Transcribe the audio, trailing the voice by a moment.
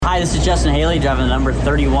this is Justin Haley driving the number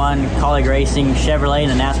 31 Colleague Racing Chevrolet in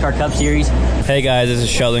the NASCAR Cup Series. Hey guys, this is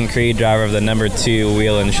Sheldon Creed, driver of the number 2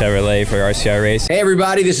 Whelen Chevrolet for RCR Race. Hey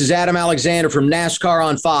everybody, this is Adam Alexander from NASCAR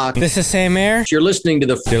on Fox. This is Sam Mayer. You're listening to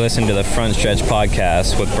the Front Stretch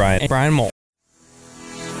Podcast with Brian Mole.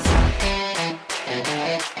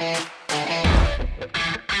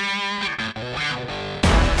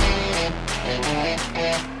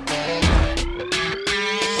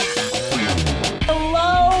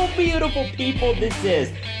 Beautiful people, this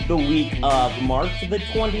is the week of March the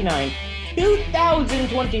 29th,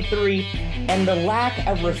 2023, and the lack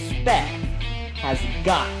of respect has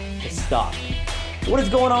got to stop. What is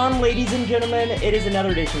going on, ladies and gentlemen? It is another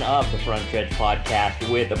edition of the Front Stretch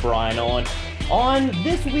Podcast with Brian Owen. On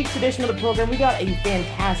this week's edition of the program, we got a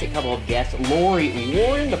fantastic couple of guests. Lori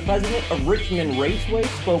Waran, the president of Richmond Raceway,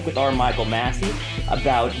 spoke with our Michael Massey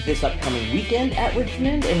about this upcoming weekend at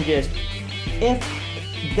Richmond and just if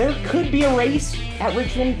there could be a race at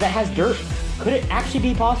Richmond that has dirt. Could it actually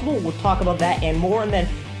be possible? We'll talk about that and more. And then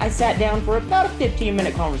I sat down for about a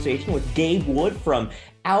 15-minute conversation with Gabe Wood from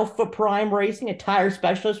Alpha Prime Racing, a tire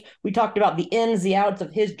specialist. We talked about the ins, the outs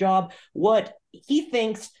of his job, what he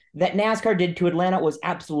thinks that NASCAR did to Atlanta was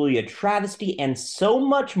absolutely a travesty, and so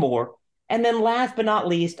much more. And then last but not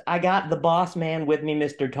least, I got the boss man with me,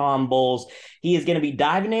 Mr. Tom Bowles. He is going to be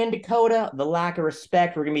diving in Dakota, the lack of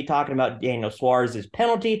respect. We're going to be talking about Daniel Suarez's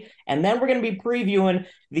penalty. And then we're going to be previewing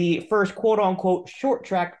the first quote-unquote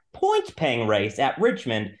short-track points-paying race at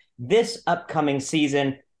Richmond this upcoming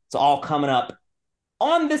season. It's all coming up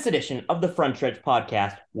on this edition of the Front Stretch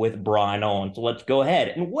Podcast with Brian Owen. So let's go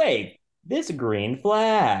ahead and wave this green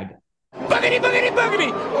flag. Boogity, boogity,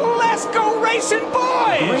 boogity! Let's go racing,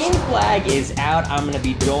 boys! Green flag is out. I'm going to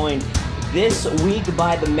be joined this week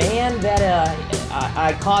by the man that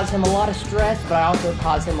I cause him a lot of stress, but I also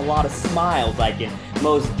cause him a lot of smiles. I can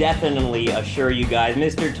most definitely assure you guys.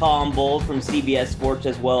 Mr. Tom Bowles from CBS Sports,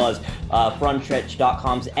 as well as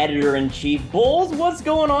FrontStretch.com's editor-in-chief. Bowles, what's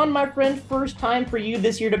going on, my friend? First time for you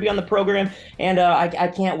this year to be on the program, and I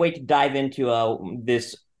can't wait to dive into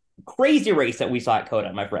this crazy race that we saw at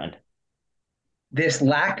COTA, my friend. This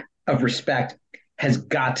lack of respect has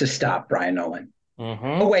got to stop, Brian Nolan.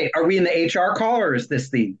 Mm-hmm. Oh, wait, are we in the HR call or is this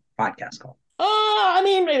the podcast call? I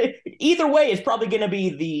mean, either way, it's probably going to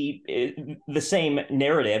be the same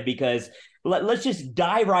narrative because let's just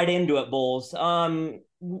dive right into it, Bulls.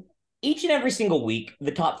 Each and every single week,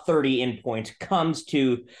 the top 30 in points comes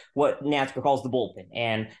to what NASCAR calls the bullpen.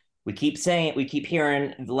 And we keep saying it, we keep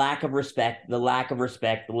hearing the lack of respect, the lack of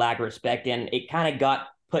respect, the lack of respect. And it kind of got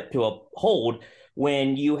put to a hold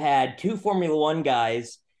when you had 2 Formula One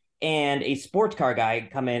guys and a sports car guy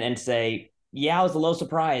come in and say, yeah, it was a low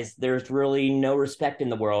surprise. There's really no respect in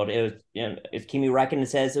the world. It was, as Kimi Räikkönen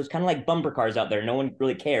says, it was kind of like bumper cars out there. No one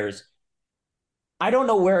really cares. I don't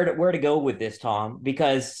know where to go with this, Tom,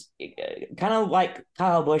 because kind of like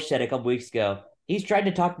Kyle Busch said a couple weeks ago, he's tried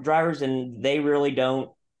to talk to drivers and they really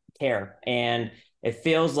don't care. And it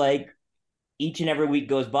feels like each and every week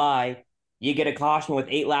goes by, you get a caution with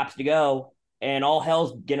 8 laps to go, and all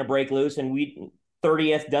hell's going to break loose, and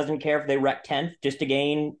 30th doesn't care if they wreck 10th just to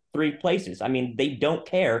gain 3 places. I mean, they don't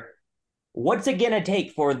care. What's it going to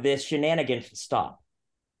take for this shenanigans to stop?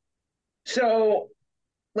 So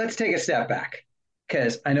let's take a step back,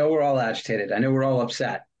 because I know we're all agitated. I know we're all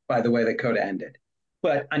upset by the way that COTA ended.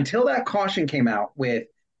 But until that caution came out with,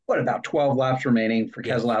 about 12 laps remaining for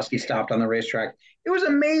Keselowski stopped on the racetrack, it was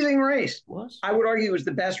an amazing race. I would argue it was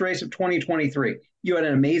the best race of 2023. You had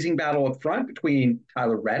an amazing battle up front between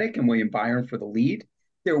Tyler Reddick and William Byron for the lead.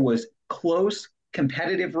 There was close,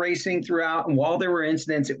 competitive racing throughout. And while there were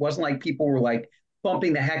incidents, it wasn't like people were like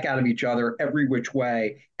bumping the heck out of each other every which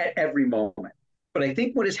way at every moment. But I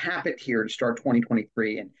think what has happened here to start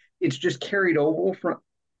 2023, and it's just carried over from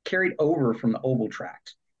the oval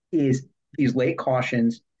tracks, is these late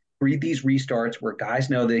cautions, these restarts where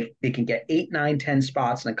guys know they can get 8, 9, 10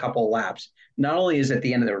 spots in a couple of laps. Not only is it at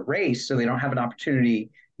the end of their race, so they don't have an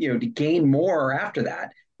opportunity, to gain more after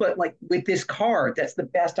that, but like with this car, that's the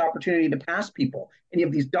best opportunity to pass people. And you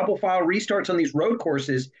have these double file restarts on these road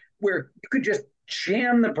courses where you could just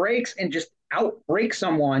jam the brakes and just outbrake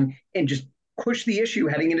someone and just push the issue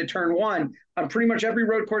heading into turn 1 on pretty much every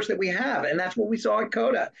road course that we have. And that's what we saw at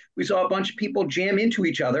COTA. We saw a bunch of people jam into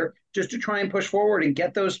each other just to try and push forward and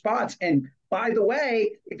get those spots. And by the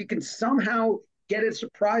way, if you can somehow get a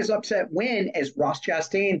surprise upset win, as Ross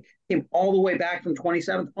Chastain came all the way back from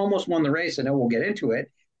 27th, almost won the race, I know we'll get into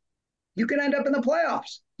it, you can end up in the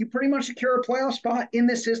playoffs. You pretty much secure a playoff spot in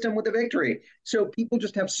this system with a victory. So people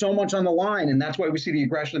just have so much on the line, and that's why we see the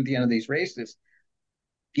aggression at the end of these races.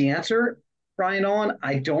 The answer Brian on,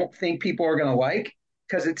 I don't think people are going to like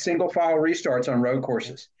because it's single file restarts on road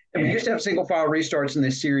courses. And we used to have single file restarts in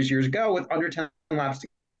this series years ago with under 10 laps to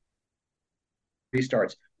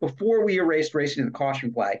restarts. Before we erased racing to the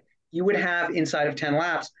caution flag, you would have inside of 10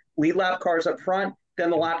 laps, lead lap cars up front, then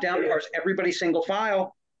the lap down cars, everybody single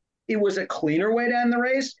file. It was a cleaner way to end the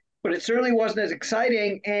race, but it certainly wasn't as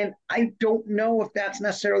exciting. And I don't know if that's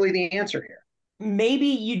necessarily the answer here. Maybe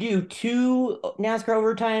you do 2 NASCAR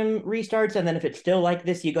overtime restarts, and then if it's still like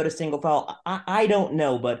this, you go to single file. I don't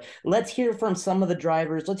know, but let's hear from some of the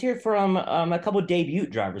drivers. Let's hear from a couple of debut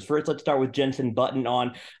drivers. First, let's start with Jenson Button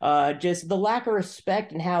on just the lack of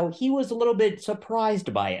respect and how he was a little bit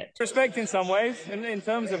surprised by it. Respect in some ways, in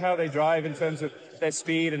terms of how they drive, in terms of their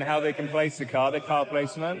speed and how they can place the car, their car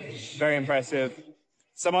placement, very impressive.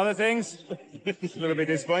 Some other things, a little bit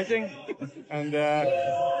disappointing, and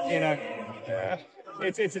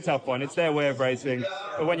it's a tough one. It's their way of racing,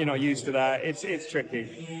 but when you're not used to that, it's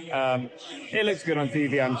tricky. It looks good on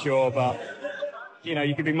TV, I'm sure, but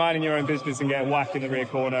you could be minding your own business and get whacked in the rear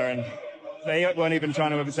corner, and they weren't even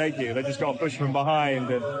trying to overtake you. They just got pushed from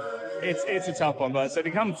behind, and it's a tough one. But so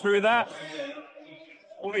to come through that,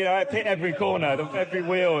 I hit every corner, every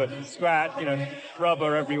wheel, scratch,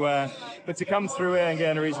 rubber everywhere. But to come through it and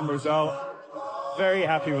get a reasonable result, very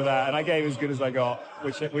happy with that. And I gave as good as I got,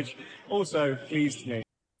 which also pleased me.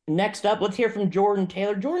 Next up, let's hear from Jordan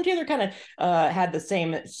Taylor. Jordan Taylor kind of had the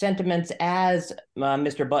same sentiments as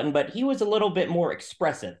Mr. Button, but he was a little bit more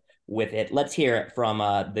expressive with it. Let's hear it from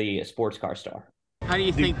the sports car star. How do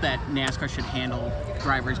you think that NASCAR should handle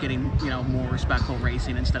drivers getting, more respectful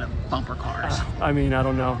racing instead of bumper cars? I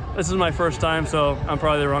don't know. This is my first time, so I'm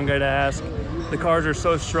probably the wrong guy to ask. The cars are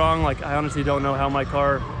so strong, I honestly don't know how my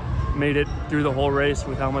car made it through the whole race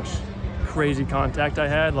with how much crazy contact I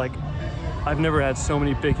had. I've never had so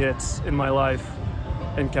many big hits in my life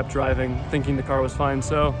and kept driving thinking the car was fine.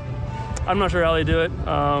 So I'm not sure how they do it.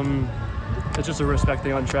 It's just a respect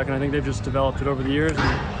thing on track, and I think they've just developed it over the years,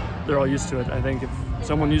 and they're all used to it. I think if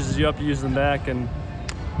someone uses you up, you use them back, and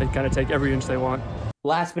they kind of take every inch they want.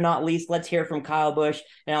 Last but not least, let's hear from Kyle Busch.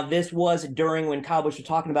 Now, this was during when Kyle Busch was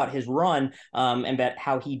talking about his run and about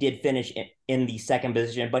how he did finish in the second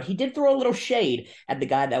position, but he did throw a little shade at the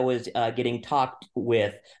guy that was getting talked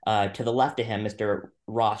with to the left of him, Mr.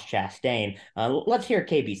 Ross Chastain. Let's hear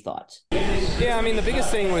KB's thoughts. Yeah, the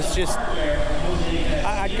biggest thing was just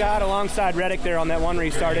I got alongside Reddick there on that one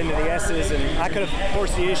restart into the S's, and I could have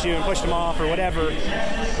forced the issue and pushed him off or whatever,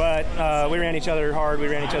 but we ran each other hard, we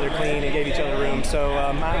ran each other clean, and gave each other room. So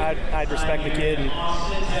I'd respect the kid,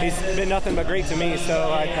 and he's been nothing but great to me,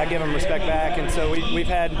 so I give him respect back. And so we've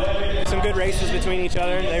had some good races between each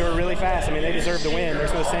other. They were really fast. They deserve to win.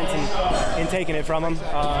 There's no sense in taking it from them.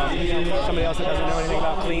 Somebody else that doesn't know anything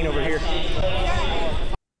about clean over here.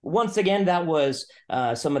 Once again, that was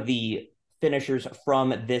some of the finishers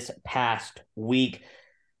from this past week.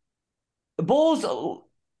 Bulls,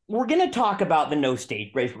 we're going to talk about the no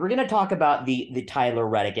stage race. We're going to talk about the Tyler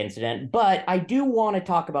Reddick incident, but I do want to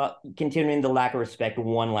talk about continuing the lack of respect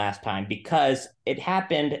one last time, because it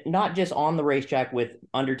happened not just on the racetrack with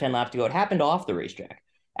under 10 laps to go. It happened off the racetrack.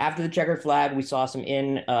 After the checkered flag, we saw some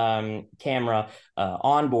in-camera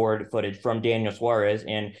onboard footage from Daniel Suarez,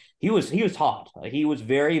 and he was hot. He was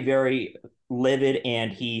very, very livid,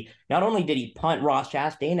 and he not only did he punt Ross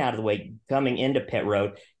Chastain out of the way coming into pit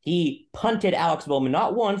road, he punted Alex Bowman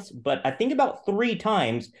not once, but I think about 3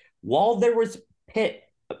 times while there was pit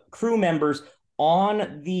crew members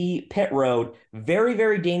on the pit road. Very,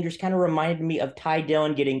 very dangerous. Kind of reminded me of Ty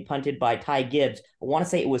Dillon getting punted by Ty Gibbs. I want to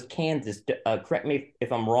say it was Kansas. Correct me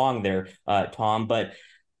if I'm wrong there, Tom, but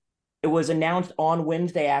it was announced on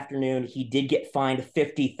Wednesday afternoon. He did get fined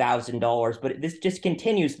 $50,000, but this just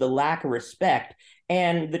continues the lack of respect.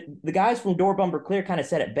 And the guys from Door Bumper Clear kind of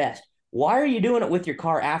said it best. Why are you doing it with your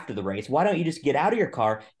car after the race? Why don't you just get out of your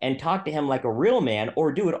car and talk to him like a real man,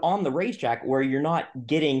 or do it on the racetrack where you're not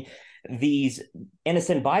getting these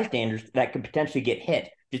innocent bystanders that could potentially get hit?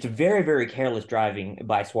 Just very, very careless driving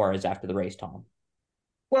by Suarez after the race, Tom.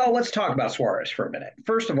 Well, let's talk about Suarez for a minute.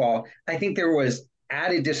 First of all, I think there was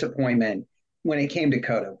added disappointment when it came to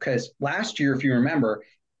Cotto, because last year, if you remember,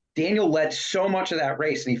 Daniel led so much of that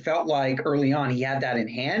race, and he felt like early on he had that in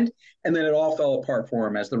hand, and then it all fell apart for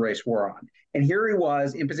him as the race wore on. And here he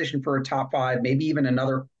was in position for a top 5, maybe even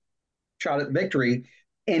another shot at the victory,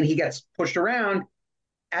 and he gets pushed around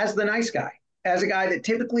as the nice guy, as a guy that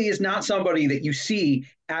typically is not somebody that you see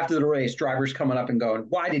after the race, drivers coming up and going,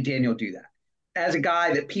 why did Daniel do that? As a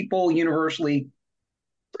guy that people universally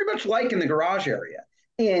pretty much like in the garage area.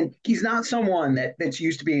 And he's not someone that's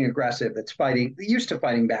used to being aggressive, used to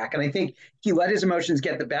fighting back. And I think he let his emotions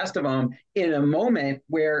get the best of him in a moment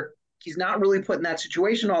where he's not really put in that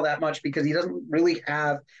situation all that much because he doesn't really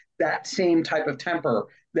have that same type of temper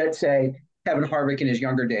that, say, Kevin Harvick in his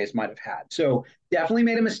younger days might have had. So definitely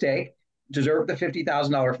made a mistake, deserved the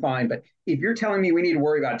 $50,000 fine. But if you're telling me we need to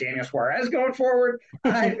worry about Daniel Suarez going forward,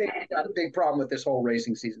 I think we've got a big problem with this whole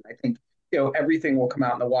racing season. I think everything will come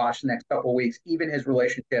out in the wash the next couple of weeks, even his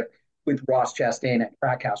relationship with Ross Chastain at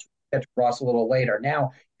Trackhouse. We'll get to Ross a little later.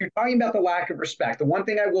 Now, you're talking about the lack of respect. The one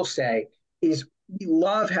thing I will say is we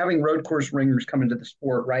love having road course ringers come into the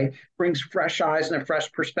sport, right? Brings fresh eyes and a fresh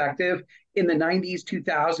perspective. In the 90s,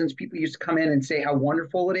 2000s, people used to come in and say how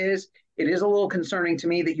wonderful it is. It is a little concerning to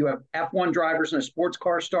me that you have F1 drivers and a sports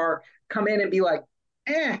car star come in and be like,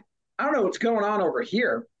 I don't know what's going on over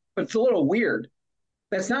here, but it's a little weird.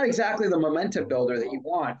 That's not exactly the momentum builder that you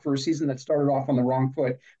want for a season that started off on the wrong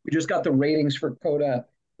foot. We just got the ratings for COTA.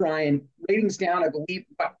 Brian, ratings down, I believe,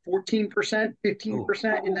 about 14%,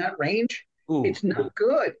 15% in that range. It's not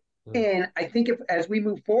good. And I think as we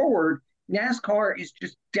move forward, NASCAR is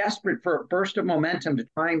just desperate for a burst of momentum to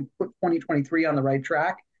try and put 2023 on the right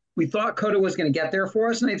track. We thought COTA was going to get there for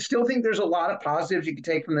us, and I still think there's a lot of positives you could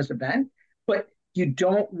take from this event, but you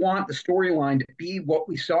don't want the storyline to be what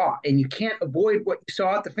we saw, and you can't avoid what you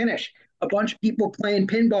saw at the finish. A bunch of people playing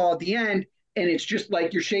pinball at the end, and it's just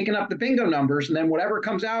like you're shaking up the bingo numbers, and then whatever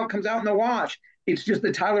comes out in the wash. It's just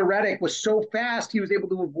that Tyler Reddick was so fast, he was able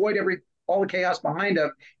to avoid all the chaos behind him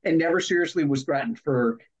and never seriously was threatened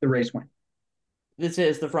for the race win. This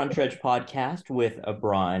is the Front Stretch Podcast with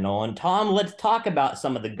Brian Nolan. Tom, let's talk about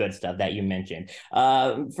some of the good stuff that you mentioned.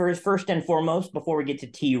 First and foremost, before we get to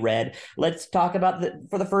T-Red, let's talk about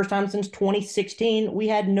for the first time since 2016, we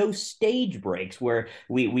had no stage breaks where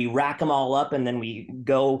we rack them all up and then we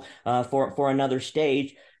go for another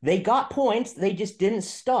stage. They got points, they just didn't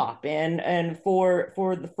stop. And for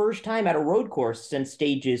the first time at a road course since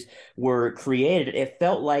stages were created, it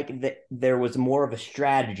felt like there was more of a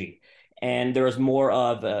strategy. And there was more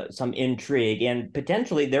of some intrigue, and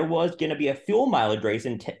potentially there was going to be a fuel mileage race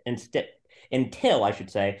until, I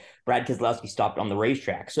should say, Brad Keselowski stopped on the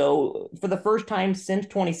racetrack. So for the first time since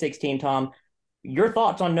 2016, Tom, your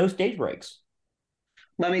thoughts on no stage breaks?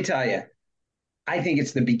 Let me tell you, I think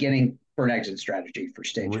it's the beginning for an exit strategy for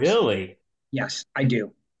stages. Really? Yes, I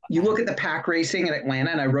do. You look at the pack racing in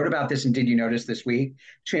Atlanta, and I wrote about this in Did You Notice this week?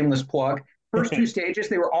 Shameless plug. First two stages,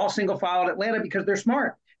 they were all single file at Atlanta because they're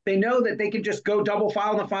smart. They know that they can just go double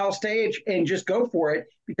file in the final stage and just go for it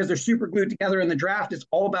because they're super glued together in the draft. It's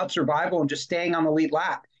all about survival and just staying on the lead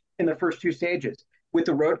lap in the first two stages. With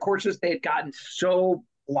the road courses, they had gotten so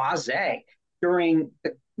blasé during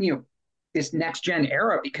this next gen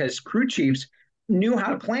era because crew chiefs knew how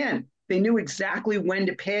to plan. They knew exactly when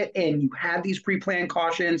to pit, and you had these pre-planned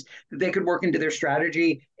cautions that they could work into their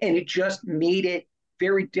strategy, and it just made it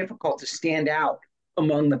very difficult to stand out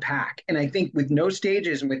among the pack. And I think with no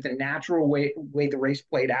stages and with the natural way the race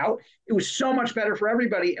played out, it was so much better for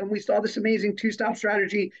everybody. And we saw this amazing two-stop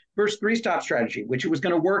strategy versus three-stop strategy, which it was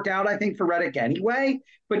going to work out, I think, for Reddick anyway.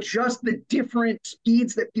 But just the different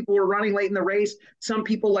speeds that people were running late in the race. Some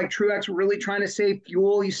people like Truex were really trying to save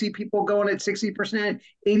fuel. You see people going at 60%,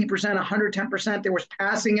 80%, 110%. There was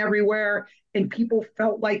passing everywhere. And people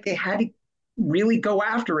felt like they had to really go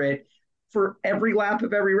after it for every lap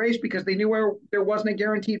of every race because they knew where there wasn't a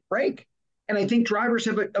guaranteed break. And I think drivers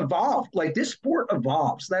have evolved. Like, this sport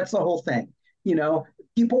evolves. That's the whole thing.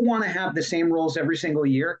 People want to have the same rules every single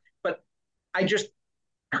year, but I just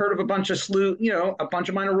heard of a bunch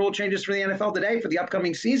of minor rule changes for the NFL today for the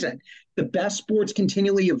upcoming season. The best sports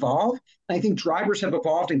continually evolve. And I think drivers have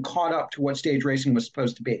evolved and caught up to what stage racing was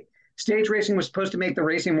supposed to be. Stage racing was supposed to make the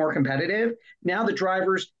racing more competitive. Now the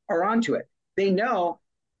drivers are onto it. They know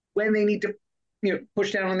when they need to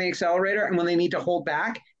push down on the accelerator and when they need to hold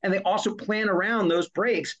back. And they also plan around those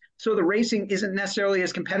breaks. So the racing isn't necessarily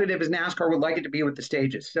as competitive as NASCAR would like it to be with the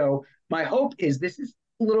stages. So my hope is this is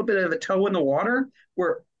a little bit of a toe in the water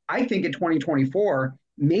where I think in 2024,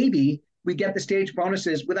 maybe we get the stage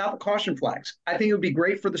bonuses without the caution flags. I think it would be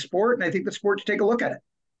great for the sport. And I think the sport should take a look at it.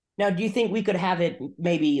 Now, do you think we could have it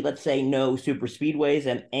maybe, let's say, no super speedways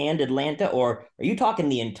and Atlanta, or are you talking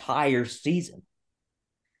the entire season?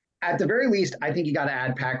 At the very least, I think you got to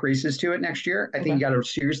add pack races to it next year. I think you got to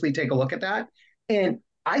seriously take a look at that. And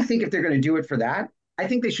I think if they're going to do it for that, I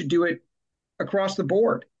think they should do it across the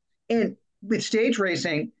board. And with stage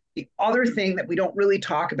racing, the other thing that we don't really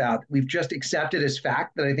talk about, we've just accepted as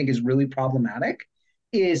fact that I think is really problematic,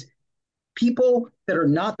 is people that are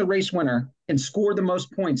not the race winner and score the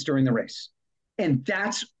most points during the race. And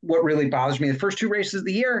that's what really bothers me. The first 2 races of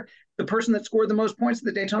the year, the person that scored the most points at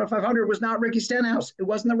the Daytona 500 was not Ricky Stenhouse. It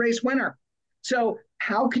wasn't the race winner. So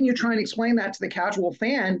how can you try and explain that to the casual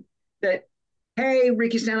fan that, hey,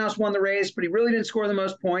 Ricky Stenhouse won the race, but he really didn't score the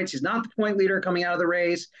most points. He's not the point leader coming out of the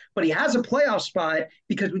race, but he has a playoff spot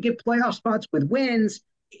because we give playoff spots with wins.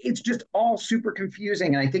 It's just all super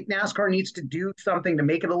confusing. And I think NASCAR needs to do something to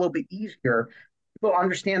make it a little bit easier. People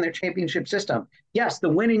understand their championship system. Yes, the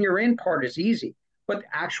win and you're in part is easy, but the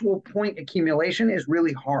actual point accumulation is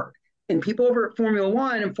really hard. And people over at Formula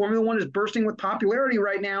One, and Formula One is bursting with popularity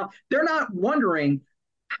right now, they're not wondering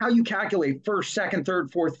how you calculate first, second,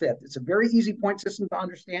 third, fourth, fifth. It's a very easy point system to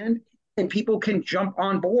understand, and people can jump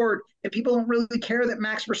on board, and people don't really care that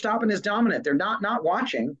Max Verstappen is dominant. They're not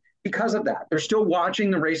watching because of that. They're still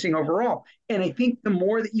watching the racing overall. And I think the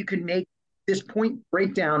more that you can make this point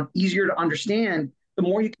breakdown easier to understand, the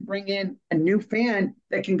more you can bring in a new fan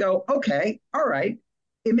that can go, okay, all right,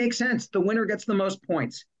 it makes sense. The winner gets the most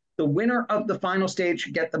points. The winner of the final stage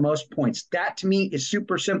should get the most points. That to me is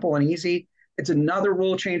super simple and easy. It's another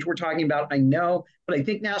rule change we're talking about, I know, but I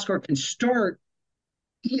think NASCAR can start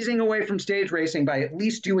easing away from stage racing by at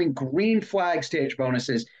least doing green flag stage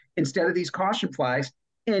bonuses instead of these caution flags,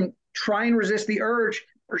 and try and resist the urge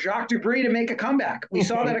for Jacques Dubry to make a comeback. We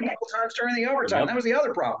saw that a couple times during the overtime. That was the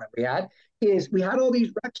other problem that we had, is we had all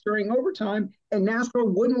these wrecks during overtime and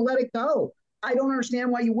NASCAR wouldn't let it go. I don't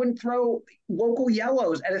understand why you wouldn't throw local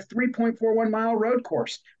yellows at a 3.41 mile road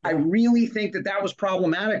course. I really think that was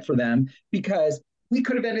problematic for them, because we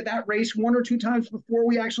could have ended that race 1 or 2 times before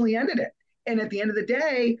we actually ended it. And at the end of the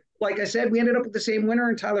day, like I said, we ended up with the same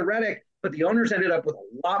winner in Tyler Reddick, but the owners ended up with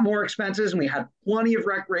a lot more expenses, and we had plenty of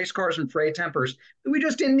wrecked race cars and freight tempers that we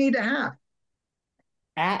just didn't need to have.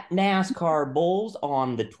 At NASCAR Bulls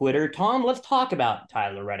on the Twitter. Tom, let's talk about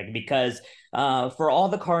Tyler Reddick, because for all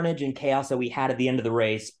the carnage and chaos that we had at the end of the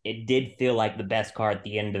race, it did feel like the best car at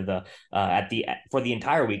the end of the for the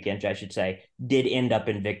entire weekend, I should say, did end up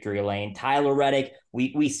in victory lane. Tyler Reddick,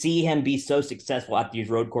 we see him be so successful at these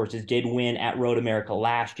road courses, did win at Road America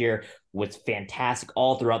last year, was fantastic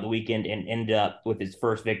all throughout the weekend, and ended up with his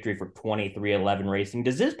first victory for 23XI Racing.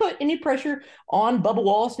 Does this put any pressure on Bubba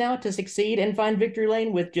Wallace now to succeed and find victory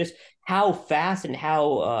lane, with just how fast and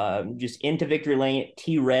how just into victory lane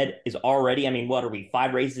T-Red is already? I mean, what are we,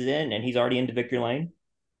 5 races in and he's already into victory lane?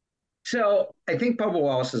 So I think Bubba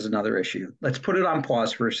Wallace is another issue. Let's put it on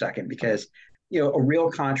pause for a second, because a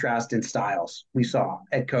real contrast in styles we saw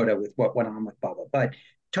at COTA with what went on with Bubba. But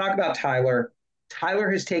talk about Tyler.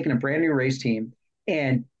 Tyler has taken a brand new race team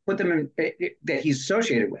and put them in that he's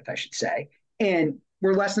associated with, I should say. And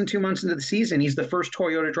we're less than 2 months into the season. He's the first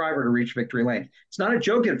Toyota driver to reach victory lane. It's not a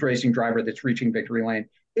Joe Gibbs Racing driver that's reaching victory lane.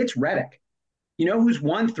 It's Reddick. You know who's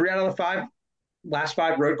won 3 out of the last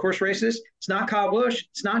 5 road course races? It's not Kyle Busch.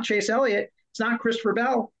 It's not Chase Elliott. It's not Christopher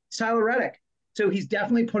Bell. It's Tyler Reddick. So he's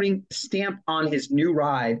definitely putting a stamp on his new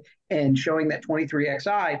ride and showing that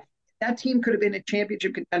 23XI. That team could have been a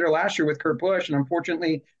championship contender last year with Kurt Busch, and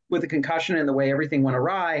unfortunately, with the concussion and the way everything went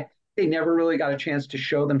awry, they never really got a chance to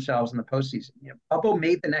show themselves in the postseason. Bubba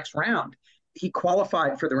made the next round. He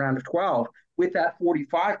qualified for the round of 12 with that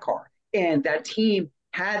 45 car, and that team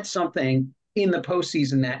had something in the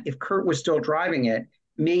postseason that if Kurt was still driving it,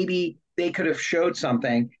 maybe they could have showed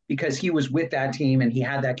something, because he was with that team and he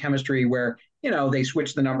had that chemistry where, they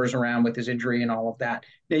switched the numbers around with his injury and all of that.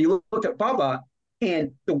 Now you looked at Bubba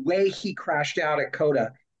and the way he crashed out at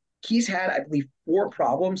COTA, he's had, I believe, 4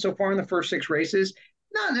 problems so far in the first 6 races.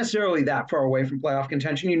 Not necessarily that far away from playoff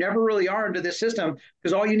contention. You never really are into this system,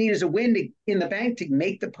 because all you need is a win in the bank to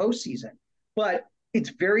make the postseason. But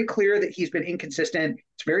it's very clear that he's been inconsistent.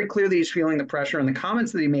 It's very clear that he's feeling the pressure. And the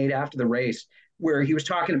comments that he made after the race, where he was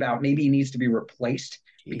talking about maybe he needs to be replaced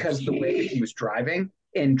because of the way he was driving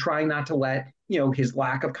and trying not to let, his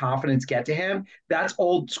lack of confidence get to him. That's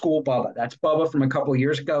old school Bubba. That's Bubba from a couple of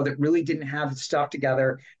years ago that really didn't have his stuff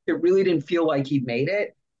together. That really didn't feel like he'd made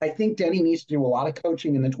it. I think Denny needs to do a lot of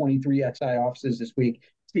coaching in the 23XI offices this week.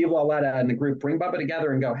 Steve Walletta and the group bring Bubba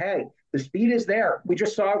together and go, hey, the speed is there. We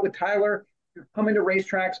just saw it with Tyler. You're coming to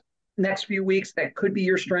racetracks next few weeks that could be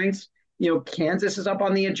your strengths. Kansas is up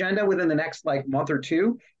on the agenda within the next month or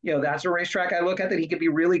 2. That's a racetrack I look at that he could be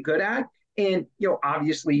really good at. And,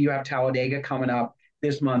 obviously you have Talladega coming up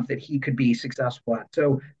this month that he could be successful at.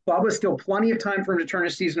 So Bubba's still plenty of time for him to turn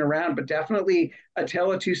his season around, but definitely a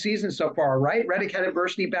tale of 2 seasons so far, right? Reddick had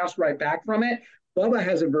adversity, bounced right back from it. Bubba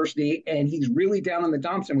has adversity, and he's really down in the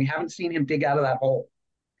dumps, and we haven't seen him dig out of that hole.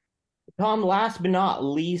 Tom, last but not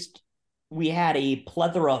least, we had a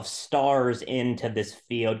plethora of stars into this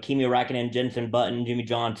field. Kimi Räikkönen, Jenson Button, Jimmy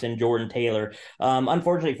Johnson, Jordan Taylor.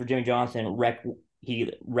 Unfortunately for Jimmy Johnson,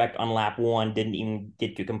 he wrecked on lap 1, didn't even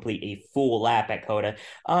get to complete a full lap at COTA.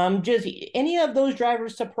 Just any of those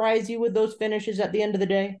drivers surprise you with those finishes at the end of the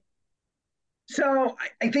day? So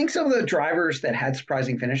I think some of the drivers that had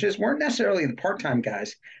surprising finishes weren't necessarily the part-time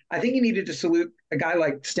guys. I think you needed to salute a guy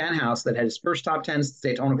like Stenhouse that had his first top 10s at the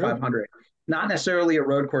Daytona 500. Not necessarily a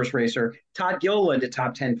road course racer. Todd Gilliland, a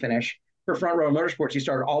top 10 finish for Front Row Motorsports. He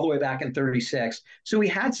started all the way back in 36. So we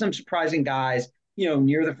had some surprising guys,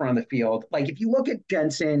 near the front of the field. Like if you look at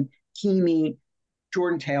Jenson, Kimi,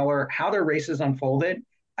 Jordan Taylor, how their races unfolded,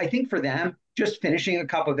 I think for them, just finishing a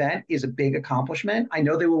Cup event is a big accomplishment. I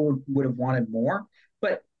know they would have wanted more,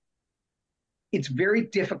 but it's very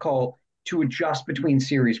difficult to adjust between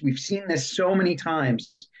series. We've seen this so many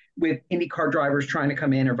times with IndyCar drivers trying to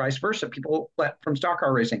come in or vice versa, people from stock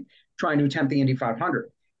car racing trying to attempt the Indy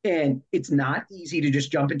 500. And it's not easy to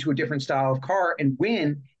just jump into a different style of car and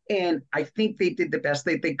win. And I think they did the best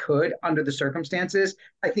that they could under the circumstances.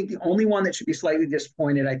 I think the only one that should be slightly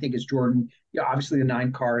disappointed, I think, is Jordan. Obviously the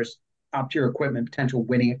 9 cars, top-tier equipment, potential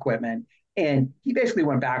winning equipment. And he basically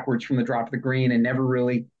went backwards from the drop of the green and never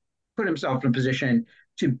really put himself in a position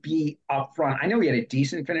to be up front. I know he had a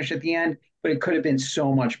decent finish at the end, but it could have been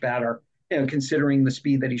so much better, considering the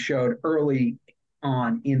speed that he showed early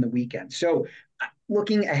on in the weekend. So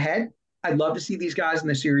looking ahead, I'd love to see these guys in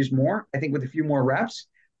the series more. I think with a few more reps,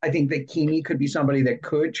 I think that Kimi could be somebody that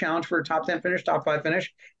could challenge for a top 10 finish, top 5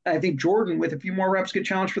 finish. And I think Jordan, with a few more reps, could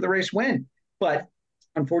challenge for the race win. But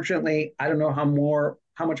unfortunately, I don't know how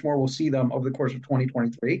much more we'll see them over the course of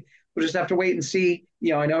 2023. We'll just have to wait and see.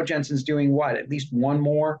 I know Jensen's doing at least one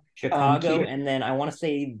more. Chicago, and then I want to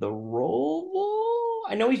say the Roval.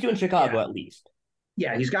 I know he's doing Chicago at least.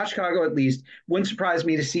 Yeah, he's got Chicago at least. Wouldn't surprise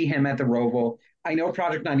me to see him at the Roval. I know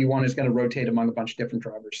Project 91 is going to rotate among a bunch of different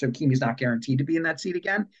drivers, so Kimi's not guaranteed to be in that seat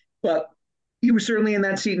again. But he was certainly in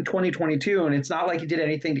that seat in 2022, and it's not like he did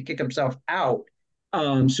anything to kick himself out.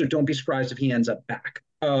 So don't be surprised if he ends up back.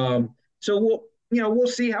 So we'll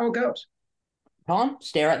see how it goes. Tom,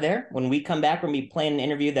 stay right there. When we come back, we're going to be playing an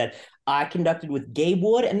interview that I conducted with Gabe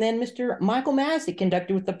Wood, and then Mr. Michael Masick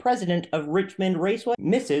conducted with the president of Richmond Raceway,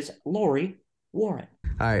 Mrs. Lori Waran.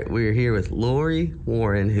 All right, we're here with Lori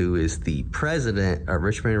Waran, who is the president of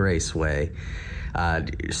Richmond Raceway.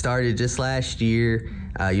 Started just last year.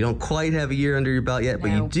 You don't quite have a year under your belt yet,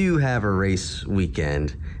 but you do have a race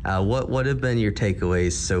weekend. What have been your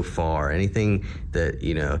takeaways so far? Anything that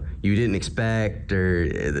you didn't expect or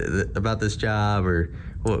about this job, or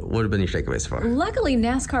what have been your takeaways so far? Luckily,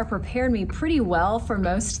 NASCAR prepared me pretty well for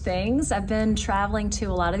most things. I've been traveling to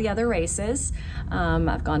a lot of the other races.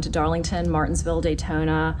 I've gone to Darlington, Martinsville,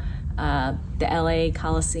 Daytona, the LA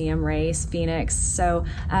Coliseum race, Phoenix. So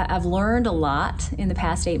I've learned a lot in the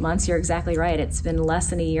past 8 months. You're exactly right. It's been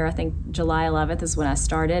less than a year. I think July 11th is when I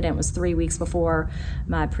started, and it was 3 weeks before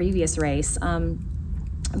my previous race.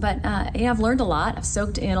 But I've learned a lot. I've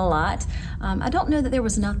soaked in a lot. I don't know that there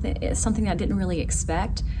was something I didn't really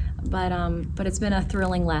expect, but it's been a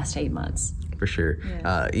thrilling last 8 months. For sure.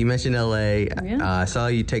 Yeah. You mentioned LA. Yeah. I saw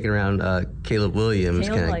you taking around Caleb Williams,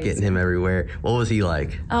 kind of getting him everywhere. What was he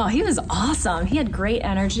like? Oh, he was awesome. He had great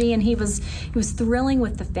energy, and he was thrilling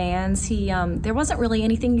with the fans. He there wasn't really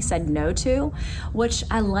anything he said no to, which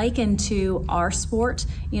I liken to our sport.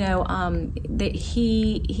 That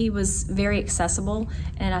he was very accessible,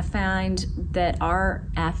 and I find that our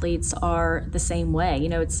athletes are the same way.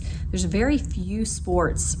 There's very few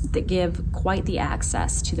sports that give quite the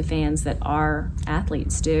access to the fans that our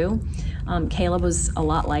athletes do. Caleb was a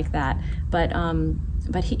lot like that, but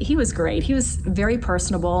he was great. He was very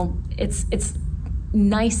personable. It's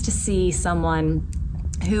nice to see someone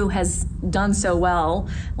who has done so well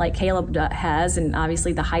like Caleb has, and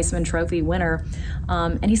obviously the Heisman Trophy winner,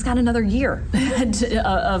 and he's got another year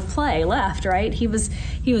of play left, right? He was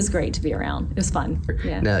great to be around. It was fun.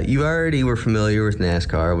 Yeah. Now, you already were familiar with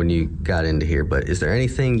NASCAR when you got into here, but is there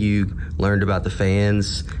anything you learned about the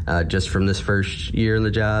fans just from this first year in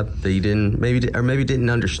the job that you maybe didn't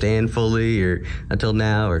understand fully or until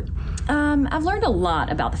now? Or I've learned a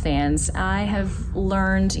lot about the fans. I have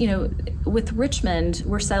learned, with Richmond,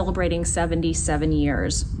 we're celebrating 77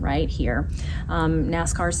 years right here.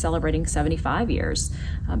 NASCAR is celebrating 75 years.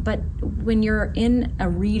 But when you're in a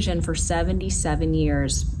region for 77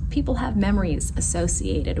 years, people have memories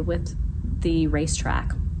associated with the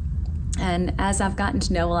racetrack. And as I've gotten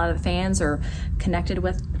to know a lot of the fans or connected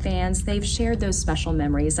with fans, they've shared those special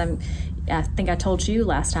memories. I think I told you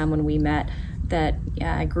last time when we met that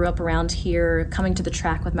I grew up around here coming to the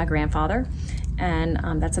track with my grandfather.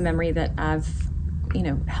 And that's a memory that I've,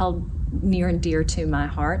 held near and dear to my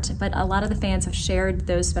heart. But a lot of the fans have shared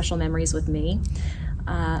those special memories with me.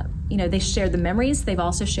 They shared the memories. They've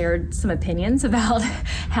also shared some opinions about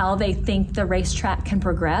how they think the racetrack can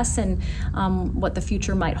progress and what the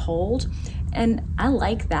future might hold. And I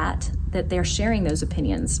like that they're sharing those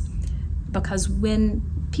opinions, because when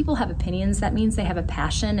people have opinions, that means they have a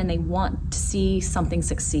passion and they want to see something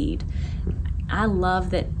succeed. I love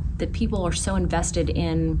that people are so invested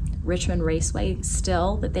in Richmond Raceway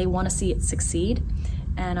still, that they want to see it succeed.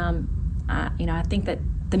 And I think that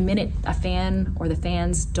the minute a fan or the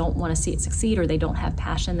fans don't want to see it succeed, or they don't have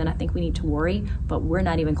passion, then I think we need to worry, but we're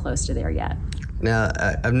not even close to there yet. Now,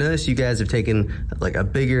 I've noticed you guys have taken like a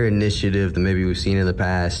bigger initiative than maybe we've seen in the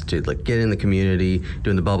past to like get in the community,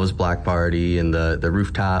 doing the Bubba's Block Party and the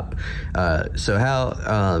rooftop. So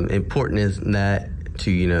how important is that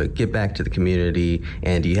to, get back to the community?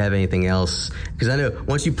 And do you have anything else? Because I know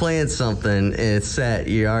once you plan something and it's set,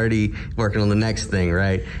 you're already working on the next thing,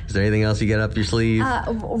 right? Is there anything else you got up your sleeve?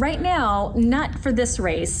 Right now, not for this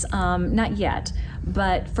race, not yet.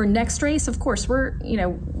 But for next race, of course, we're,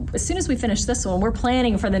 as soon as we finish this one, we're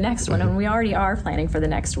planning for the next one, and we already are planning for the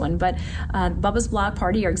next one. But Bubba's Block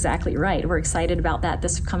Party, you're exactly right. We're excited about that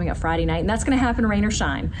this coming up Friday night, and that's going to happen rain or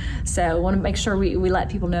shine. So I want to make sure we let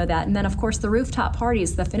people know that. And then, of course, the rooftop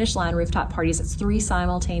parties, the finish line rooftop parties, it's 3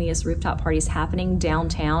 simultaneous rooftop parties happening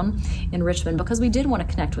downtown in Richmond, because we did want to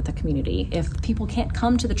connect with the community. If people can't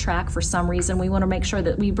come to the track for some reason, we want to make sure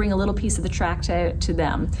that we bring a little piece of the track to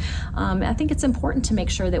them. I think it's important to make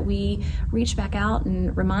sure that we reach back out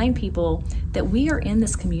and remind people that we are in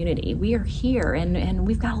this community. We are here, and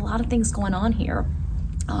we've got a lot of things going on here.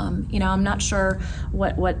 I'm not sure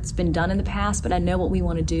what's been done in the past, but I know what we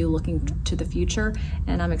want to do looking to the future,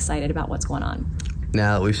 and I'm excited about what's going on.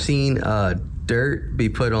 Now, we've seen dirt be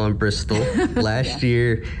put on Bristol last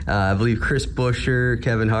year. I believe Chris Buescher,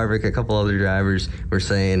 Kevin Harvick, a couple other drivers were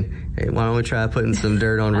saying, hey, why don't we try putting some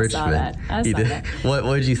dirt on Richmond? I saw that.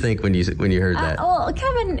 What did you think when you heard that? Well,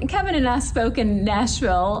 Kevin and I spoke in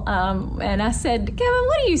Nashville, and I said, Kevin,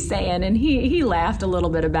 what are you saying? And he laughed a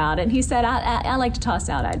little bit about it. And he said, I like to toss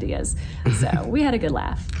out ideas. So we had a good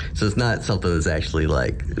laugh. So it's not something that's actually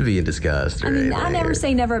like being discussed or anything? I never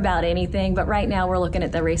say never about anything, but right now we're looking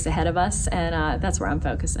at the race ahead of us, and that's where I'm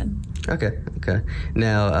focusing. Okay.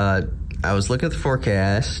 Now, I was looking at the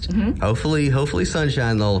forecast. Mm-hmm. Hopefully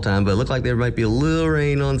sunshine the whole time, but it looked like there might be a little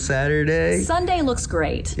rain on Saturday. Sunday looks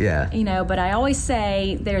great. Yeah. But I always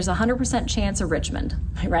say there's a 100% chance of Richmond,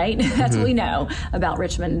 right? That's what we know about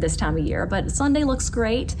Richmond this time of year. But Sunday looks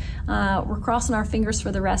great. We're crossing our fingers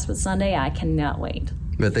for the rest, but Sunday I cannot wait.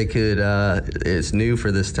 But they could, it's new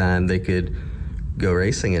for this time, they could go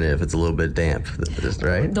racing in it if it's a little bit damp,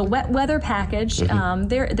 right? The wet weather package,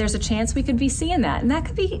 there's a chance we could be seeing that, and that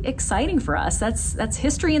could be exciting for us. That's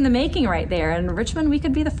history in the making right there. And Richmond, we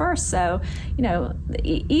could be the first. So,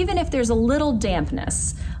 even if there's a little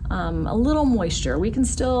dampness, a little moisture, we can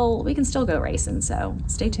still go racing. So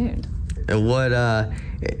stay tuned. And what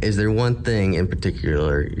is there one thing in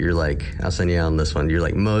particular you're like, I'll send you out on this one, you're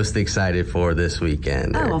like most excited for this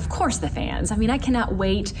weekend? Oh, of course, the fans. I mean, I cannot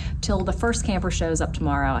wait till the first camper shows up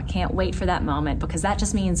tomorrow. I can't wait for that moment, because that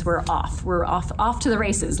just means we're off to the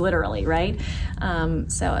races, literally, right?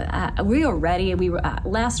 So we are ready. We were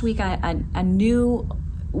last week. I knew.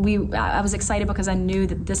 I was excited because I knew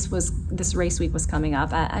that this race week was coming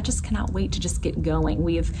up. I just cannot wait to just get going.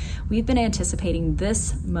 We've been anticipating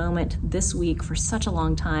this moment this week for such a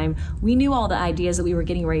long time. We knew all the ideas that we were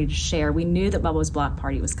getting ready to share. We knew that Bubba's Block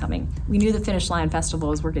Party was coming. We knew the Finish Line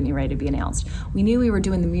Festivals were getting ready to be announced. We knew we were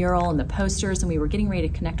doing the mural and the posters, and we were getting ready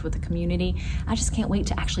to connect with the community. I just can't wait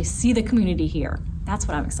to actually see the community here. That's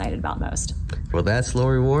what I'm excited about most. Well, that's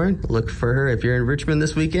Lori Waran. Look for her. If you're in Richmond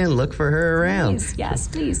this weekend, look for her around. Please, yes,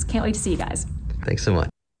 please. Can't wait to see you guys. Thanks so much.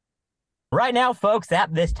 Right now, folks,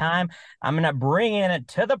 at this time, I'm going to bring in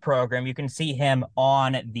to the program. You can see him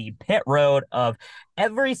on the pit road of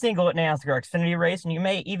every single NASCAR Xfinity race, and you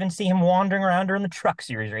may even see him wandering around during the Truck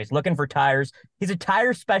Series race looking for tires. He's a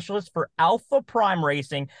tire specialist for Alpha Prime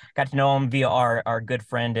Racing. Got to know him via our good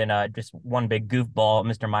friend and just one big goofball,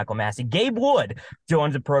 Mr. Michael Massey. Gabe Wood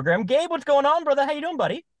joins the program. Gabe, what's going on, brother? How you doing,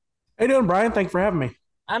 buddy? How you doing, Brian? Thanks for having me.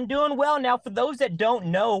 I'm doing well. Now, for those that don't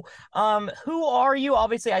know, who are you?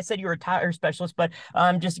 Obviously, I said you're a tire specialist, but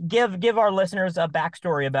just give our listeners a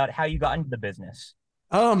backstory about how you got into the business.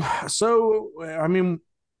 So, I mean,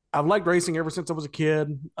 I've liked racing ever since I was a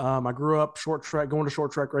kid. I grew up going to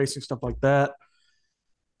short track racing, stuff like that.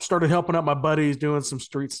 Started helping out my buddies doing some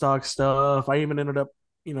street stock stuff. I even ended up,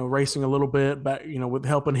 racing a little bit, but, with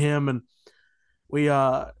helping him. And we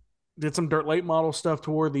did some dirt late model stuff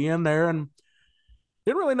toward the end there, and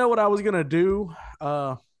didn't really know what I was gonna do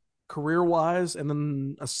career wise. And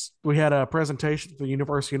then we had a presentation for the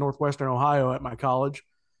University of Northwestern Ohio at my college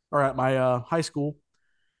or at my high school,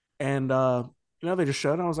 and they just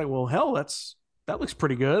showed. And I was like, well, hell, that looks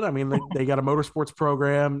pretty good. I mean, they got a motorsports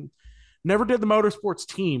program. Never did the motorsports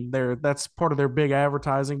team there. That's part of their big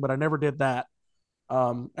advertising, but I never did that.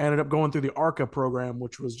 I ended up going through the ARCA program,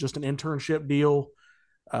 which was just an internship deal.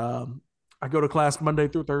 I go to class Monday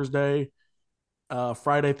through Thursday.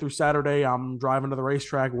 Friday through Saturday, I'm driving to the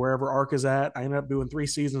racetrack wherever ARC is at. I ended up doing 3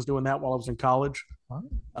 seasons doing that while I was in college.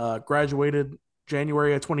 Graduated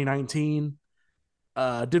January of 2019.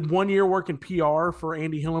 Did 1 year working PR for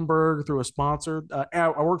Andy Hillenberg through a sponsor. I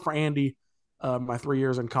worked for Andy my 3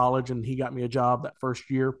 years in college, and he got me a job that first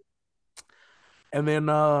year. And then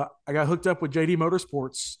I got hooked up with JD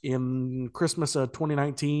Motorsports in Christmas of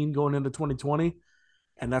 2019 going into 2020.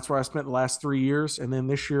 And that's where I spent the last 3 years. And then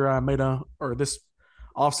this year this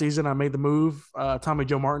off season, I made the move. Tommy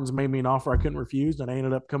Joe Martins made me an offer I couldn't refuse. And I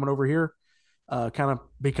ended up coming over here, kind of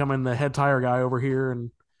becoming the head tire guy over here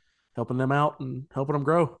and helping them out and helping them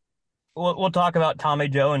grow. We'll talk about Tommy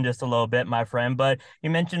Joe in just a little bit, my friend, but you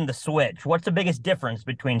mentioned the switch. What's the biggest difference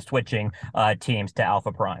between switching teams to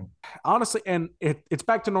Alpha Prime? Honestly, and it's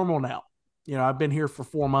back to normal now. I've been here for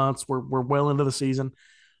 4 months. We're well into the season.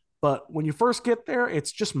 But when you first get there,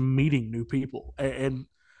 it's just meeting new people. And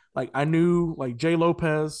like I knew like Jay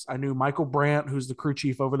Lopez, I knew Michael Brandt, who's the crew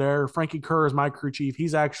chief over there. Frankie Kerr is my crew chief.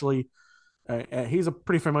 He's actually he's a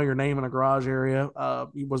pretty familiar name in the garage area.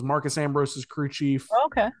 He was Marcus Ambrose's crew chief.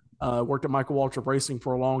 Okay. Worked at Michael Waltrip Racing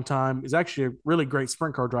for a long time. He's actually a really great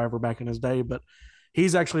sprint car driver back in his day, but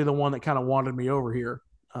he's actually the one that kind of wanted me over here.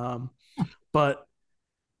 But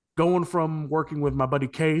going from working with my buddy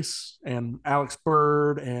Case and Alex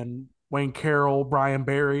Bird and Wayne Carroll, Brian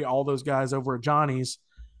Barry, all those guys over at Johnny's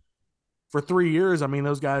for 3 years, I mean,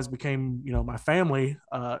 those guys became, my family.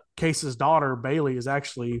 Case's daughter, Bailey, is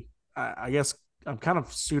actually, I guess, I'm kind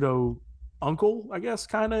of pseudo uncle, I guess,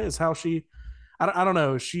 kind of is how I don't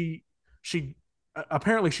know. She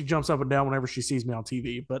apparently she jumps up and down whenever she sees me on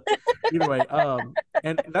TV, but either way,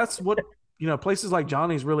 and that's what, places like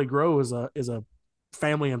Johnny's really grow is a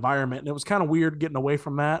family environment. And it was kind of weird getting away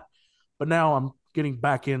from that, but now I'm getting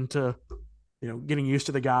back into, getting used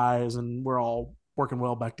to the guys, and we're all working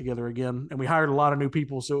well back together again. And we hired a lot of new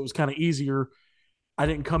people, so it was kind of easier. I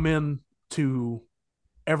didn't come in to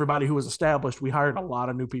everybody who was established. We hired a lot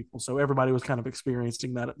of new people, so everybody was kind of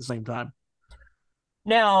experiencing that at the same time.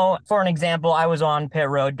 Now, for an example, I was on pit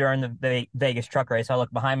road during the Vegas truck race. I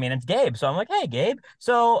look behind me and it's Gabe. So I'm like, "Hey, Gabe."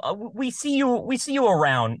 So we see you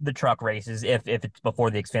around the truck races if it's before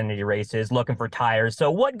the Xfinity races, looking for tires. So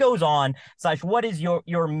what goes on? What is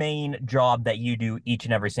your main job that you do each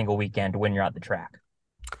and every single weekend when you're at the track?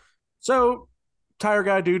 So tire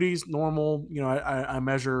guy duties, normal. I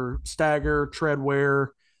measure stagger, tread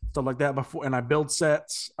wear, stuff like that before, and I build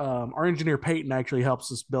sets. Our engineer Peyton actually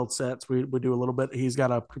helps us build sets. We do a little bit. He's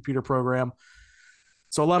got a computer program.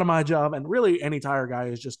 So a lot of my job, and really any tire guy,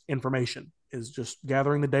 is just information, is just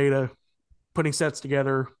gathering the data, putting sets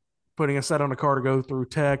together, putting a set on a car to go through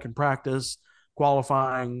tech and practice,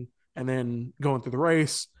 qualifying, and then going through the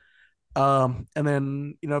race. And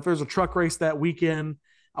then, if there's a truck race that weekend,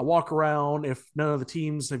 I walk around. If none of the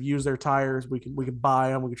teams have used their tires, we can buy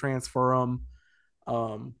them, we can transfer them.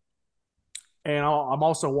 And I'm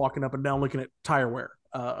also walking up and down looking at tire wear,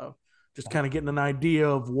 just kind of getting an idea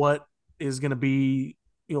of what is going to be,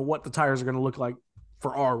 what the tires are going to look like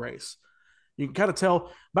for our race. You can kind of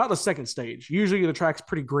tell about the second stage. Usually the track's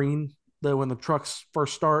pretty green though when the trucks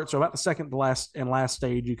first start. So about the second to last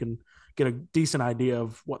stage, you can get a decent idea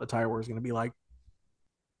of what the tire wear is going to be like.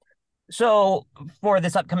 So for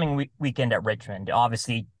this upcoming weekend at Richmond,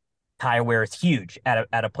 obviously tire wear is huge at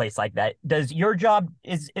a place like that. Does your job,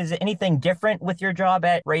 is anything different with your job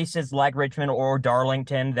at races like Richmond or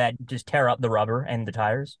Darlington that just tear up the rubber and the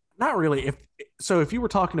tires? Not really. If you were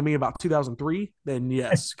talking to me about 2003, then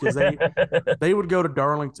yes, because they would go to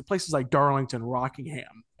Darlington, places like Darlington,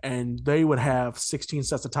 Rockingham, and they would have 16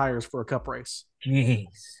 sets of tires for a cup race. Jeez.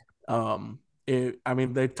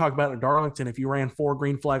 They talk about it in Darlington. If you ran 4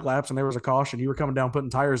 green flag laps and there was a caution, you were coming down putting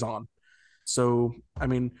tires on. So,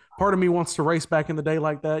 part of me wants to race back in the day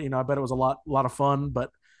like that. I bet it was a lot of fun, but at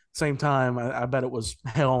the same time, I bet it was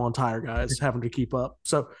hell on tire guys having to keep up.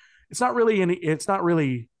 So it's not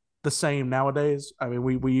really the same nowadays.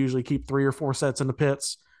 We usually keep 3 or 4 sets in the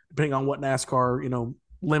pits, depending on what NASCAR,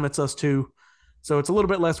 limits us to. So it's a little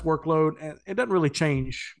bit less workload, and it doesn't really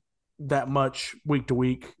change that much week to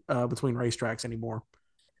week between racetracks anymore.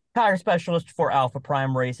 tire specialist for Alpha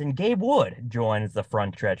Prime Racing, Gabe Wood, joins the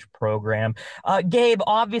Front Stretch program. Gabe,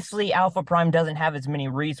 obviously Alpha Prime doesn't have as many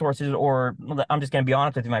resources, or I'm just going to be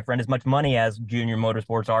honest with you, my friend, as much money as Junior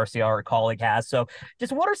Motorsports RCR colleague has. So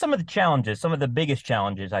just what are some of the challenges, some of the biggest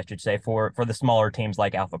challenges, I should say, for the smaller teams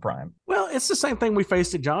like Alpha Prime? Well, it's the same thing we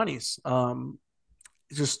faced at Johnny's.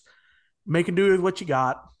 Just making do with what you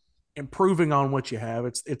got, improving on what you have.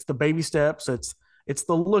 It's the baby steps. It's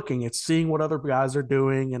the looking, it's seeing what other guys are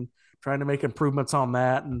doing and trying to make improvements on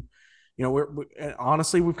that. And, you know,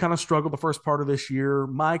 honestly, we've kind of struggled the first part of this year.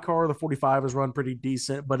 My car, the 45, has run pretty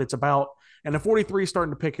decent, but it's about, and the 43 is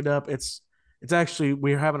starting to pick it up. It's actually,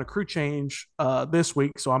 we're having a crew change this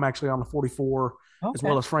week. So I'm actually on the 44, as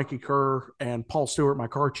well as Frankie Kerr and Paul Stewart, my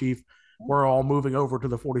car chief. We're all moving over to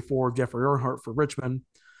the 44 of Jeffrey Earnhardt for Richmond,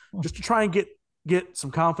 just to try and get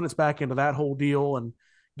some confidence back into that whole deal and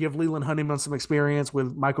give Leland Honeyman some experience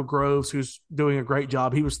with Michael Groves, who's doing a great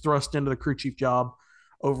job. He was thrust into the crew chief job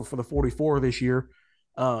over for the 44 this year.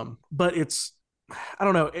 But it's, I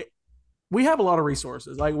don't know. We have a lot of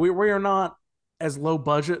resources. Like we are not as low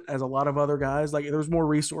budget as a lot of other guys. Like there's more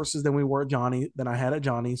resources than I had at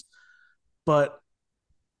Johnny's, but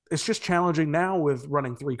it's just challenging now with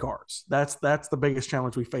running 3 cars. That's the biggest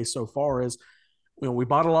challenge we face so far is, you know, we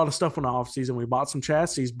bought a lot of stuff in the off season. We bought some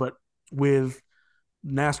chassis, but with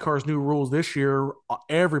NASCAR's new rules this year,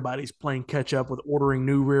 everybody's playing catch up with ordering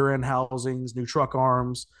new rear end housings, new truck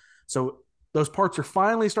arms. So those parts are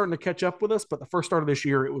finally starting to catch up with us. But the first start of this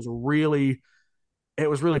year, it was really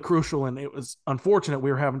crucial, and it was unfortunate.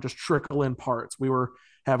 We were having just trickle in parts. We were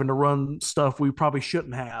having to run stuff we probably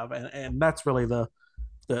shouldn't have, and that's really the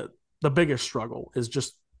biggest struggle is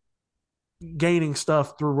just gaining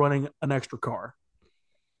stuff through running an extra car.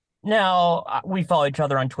 Now, we follow each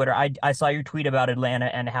other on Twitter. I saw your tweet about Atlanta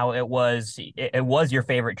and how it was your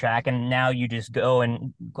favorite track, and now you just go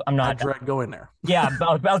and I dread going there. Yeah,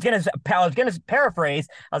 I was gonna paraphrase.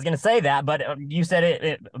 I was gonna say that, but you said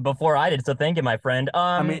it before I did. So thank you, my friend.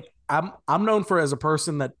 I mean, I'm known for as a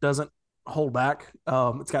person that doesn't hold back.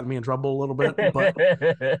 It's gotten me in trouble a little bit, but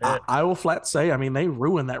I will flat say, I mean, they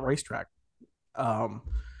ruined that racetrack.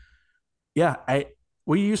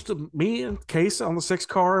 Me and Case on the 6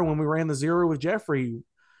 car, and when we ran the 0 with Jeffrey,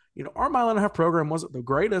 you know, our 1.5 mile program wasn't the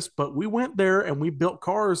greatest, but we went there and we built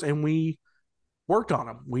cars and we worked on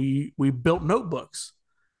them. We built notebooks.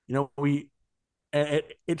 You know,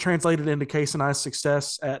 it translated into Case and I's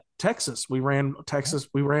success at Texas. We ran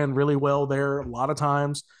really well there a lot of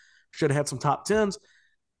times. Should have had some top 10s,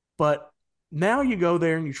 but now you go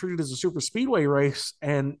there and you treat it as a super speedway race,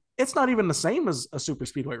 and it's not even the same as a super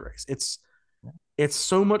speedway race. It's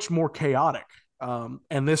so much more chaotic.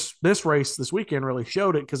 And this race this weekend really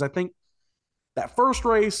showed it, because I think that first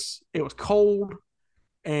race, it was cold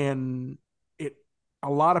and a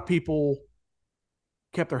lot of people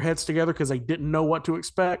kept their heads together because they didn't know what to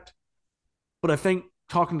expect. But I think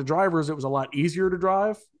talking to drivers, it was a lot easier to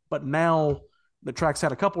drive. But now the track's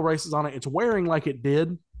had a couple races on it. It's wearing like it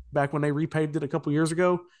did back when they repaved it a couple years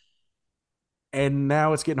ago. And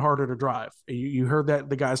now it's getting harder to drive. You heard that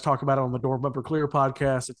the guys talk about it on the Door Bumper Clear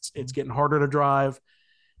podcast. It's getting harder to drive.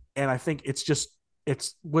 And I think it's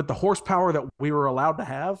with the horsepower that we were allowed to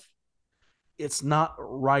have, it's not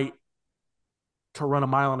right to run 1.5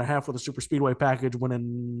 miles with a super speedway package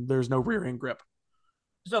when there's no rear end grip.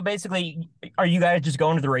 So basically, are you guys just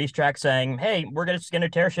going to the racetrack saying, hey, we're just going to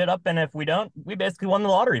tear shit up, and if we don't, we basically won the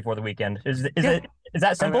lottery for the weekend? Is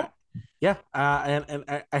that simple? Yeah,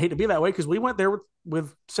 and I hate to be that way, because we went there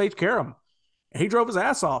with Sage Karam, and he drove his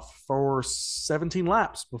ass off for 17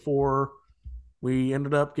 laps before we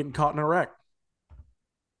ended up getting caught in a wreck.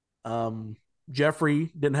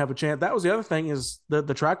 Jeffrey didn't have a chance. That was the other thing, is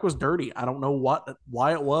the track was dirty. I don't know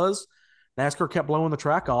why it was. NASCAR kept blowing the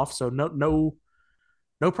track off, so no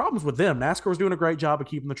problems with them. NASCAR was doing a great job of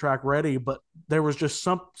keeping the track ready, but there was just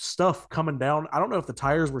some stuff coming down. I don't know if the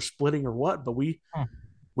tires were splitting or what, but we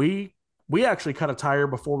actually cut a tire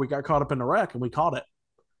before we got caught up in the wreck, and we caught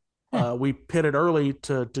it. We pitted early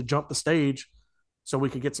to jump the stage so we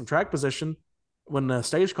could get some track position when the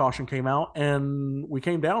stage caution came out, and we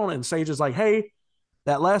came down, and Sage is like, hey,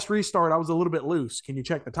 that last restart, I was a little bit loose. Can you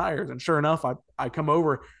check the tires? And sure enough, I come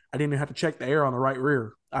over. I didn't even have to check the air on the right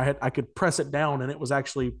rear. I could press it down, and it was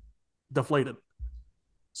actually deflated.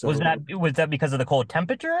 So was that because of the cold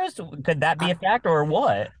temperatures? Could that be a factor, or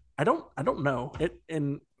what? I don't know.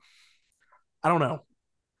 I don't know.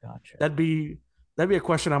 Gotcha. That'd be a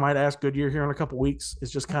question I might ask Goodyear here in a couple of weeks.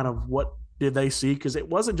 Is just kind of what did they see? Because it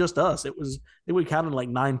wasn't just us. We counted like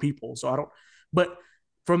 9 people. So but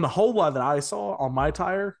from the whole lot that I saw on my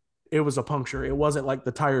tire, it was a puncture. It wasn't like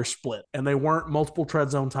the tire split, and they weren't multiple tread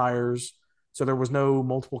zone tires. So there was no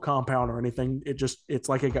multiple compound or anything. It's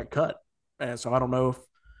like it got cut. And so I don't know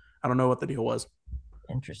what the deal was.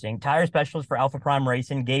 Interesting. Tire specialist for Alpha Prime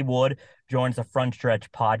Racing, Gabe Wood, joins the Front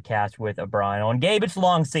Stretch podcast with O'Brien. On Gabe, it's a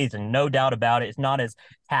long season, no doubt about it. It's not as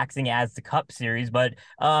taxing as the Cup Series, but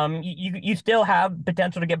you still have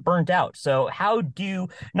potential to get burnt out. So how do,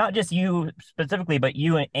 not just you specifically, but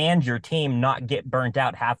you and your team not get burnt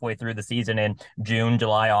out halfway through the season in June,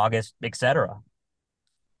 July, August, etc.?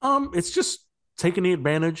 It's just taking the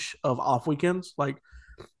advantage of off weekends. Like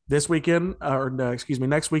this weekend,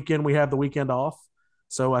 next weekend we have the weekend off.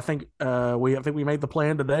 So I think we made the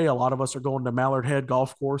plan today. A lot of us are going to Mallard Head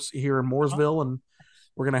Golf Course here in Mooresville, and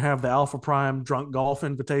we're going to have the Alpha Prime Drunk Golf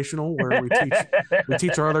Invitational, where we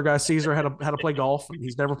teach our other guy Caesar how to play golf.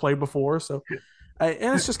 He's never played before, so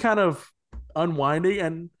and it's just kind of unwinding.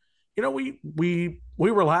 And we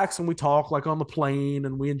relax and we talk like on the plane,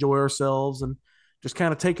 and we enjoy ourselves, and just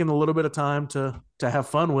kind of taking a little bit of time to have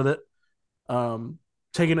fun with it.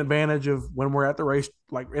 Taking advantage of when we're at the race,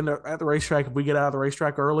 like at the racetrack. If we get out of the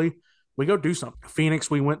racetrack early, we go do something.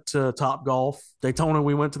 Phoenix, we went to Top Golf. Daytona,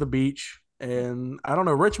 we went to the beach. And I don't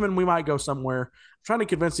know, Richmond, we might go somewhere. I'm trying to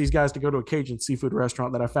convince these guys to go to a Cajun seafood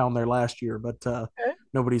restaurant that I found there last year, but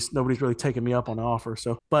nobody's really taking me up on the offer.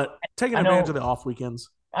 So, but taking advantage of the off weekends.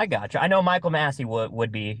 I got you. I know Michael Massey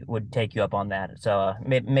would take you up on that. So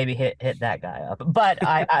maybe hit that guy up. But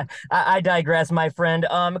I digress, my friend.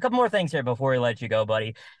 A couple more things here before we let you go,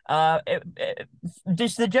 buddy.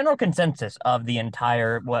 Just the general consensus of the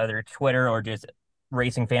entire, whether Twitter or just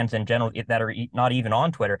racing fans in general that are not even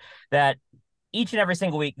on Twitter, that each and every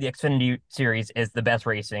single week the Xfinity Series is the best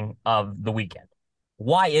racing of the weekend.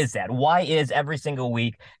 Why is that? Why is every single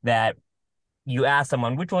week that you ask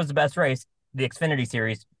someone which was the best race, the Xfinity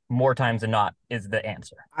Series more times than not is the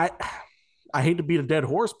answer? I hate to beat a dead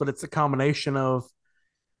horse, but it's a combination of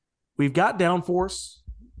we've got downforce,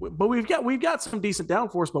 but we've got some decent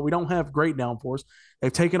downforce, but we don't have great downforce.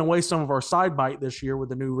 They've taken away some of our side bite this year with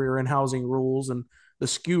the new rear end housing rules and the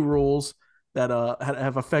skew rules that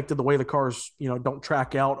have affected the way the cars don't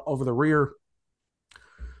track out over the rear.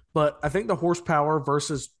 But I think the horsepower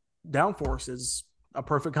versus downforce is a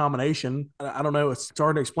perfect combination. I don't know. It's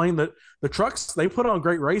hard to explain that the trucks, they put on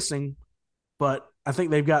great racing, but I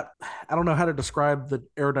think they've got, I don't know how to describe the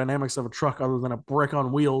aerodynamics of a truck other than a brick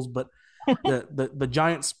on wheels, but the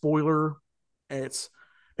giant spoiler, it's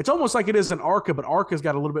almost like it is an ARCA, but ARCA's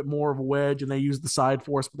got a little bit more of a wedge and they use the side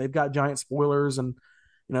force, but they've got giant spoilers and,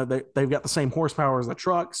 they've got the same horsepower as the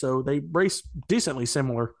truck. So they race decently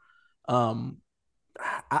similar.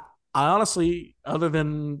 I honestly, other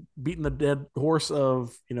than beating the dead horse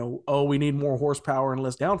of, we need more horsepower and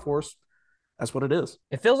less downforce, that's what it is.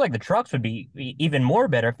 It feels like the trucks would be even more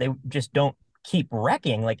better if they just don't keep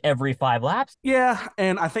wrecking like every 5 laps. Yeah,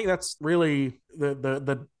 and I think that's really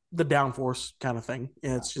the downforce kind of thing.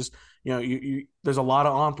 And it's just, you there's a lot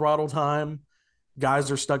of on throttle time.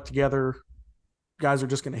 Guys are stuck together. Guys are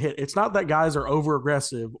just going to hit. It's not that guys are over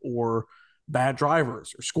aggressive or bad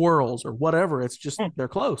drivers or squirrels or whatever. It's just they're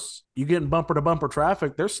close. You get in bumper to bumper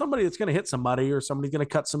traffic, there's somebody that's going to hit somebody or somebody's going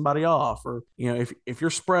to cut somebody off. Or, if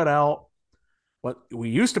you're spread out, what we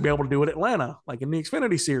used to be able to do at Atlanta, like in the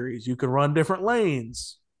Xfinity Series, you can run different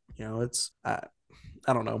lanes. It's, I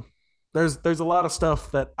don't know. There's a lot of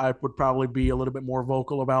stuff that I would probably be a little bit more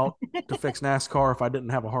vocal about to fix NASCAR if I didn't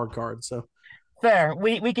have a hard card. So fair.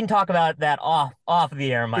 We can talk about that off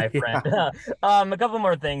the air, my friend. A couple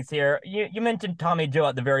more things here. You mentioned Tommy Joe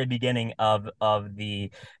at the very beginning of the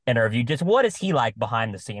interview. Just what is he like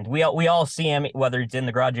behind the scenes? We all see him, whether it's in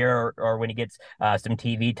the garage area or when he gets some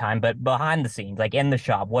TV time, but behind the scenes, like in the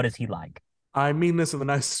shop, what is he like? I mean this in the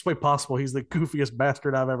nicest way possible. He's the goofiest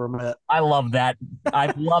bastard I've ever met. I love that.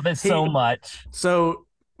 I love it so much. So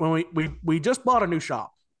when we just bought a new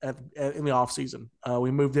shop in the off season, we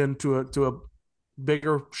moved into a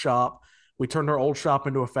bigger shop. We turned our old shop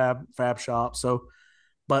into a fab shop. So,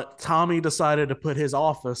 but Tommy decided to put his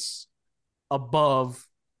office above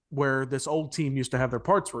where this old team used to have their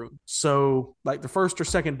parts room. So like the first or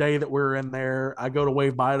second day that we were in there, I go to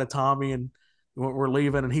wave bye to Tommy and we're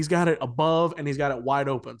leaving and he's got it above and he's got it wide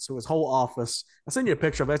open. So his whole office, I'll send you a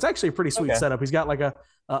picture of it. It's actually a pretty sweet setup. He's got like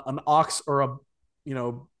an ox or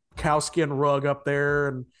a, cow skin rug up there,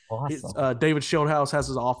 and awesome. David Schildhouse has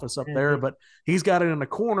his office up there, but he's got it in the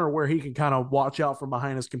corner where he can kind of watch out from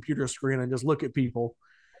behind his computer screen and just look at people.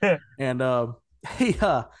 And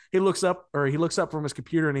he looks up from his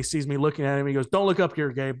computer and he sees me looking at him. He goes, "Don't look up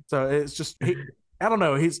here, Gabe." So it's just I don't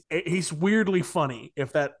know. He's weirdly funny,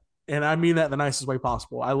 if that And I mean that in the nicest way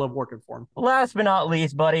possible. I love working for him. Last but not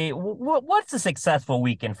least, buddy, what's a successful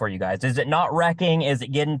weekend for you guys? Is it not wrecking? Is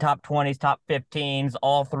it getting top 20s, top 15s,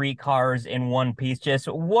 all three cars in one piece? Just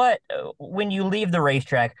when you leave the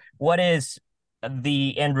racetrack, what is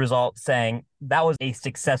the end result saying that was a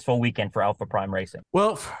successful weekend for Alpha Prime Racing?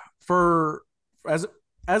 Well, as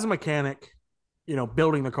a mechanic,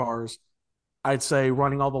 building the cars, I'd say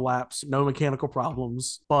running all the laps, no mechanical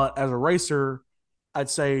problems. But as a racer, I'd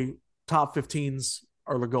say top 15s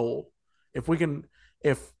are the goal. If we can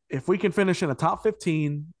finish in a top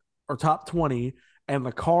 15 or top 20 and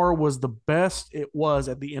the car was the best it was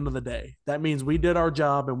at the end of the day, that means we did our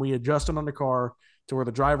job and we adjusted on the car to where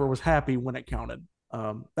the driver was happy when it counted.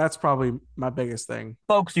 That's probably my biggest thing.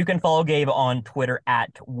 Folks, you can follow Gabe on Twitter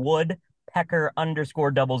at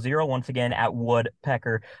Woodpecker_00. Once again, at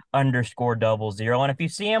Woodpecker_00. And if you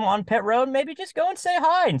see him on pit road, maybe just go and say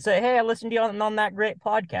hi and say, hey, I listened to you on that great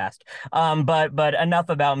podcast. But enough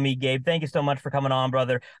about me, Gabe. Thank you so much for coming on,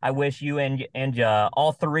 brother. I wish you and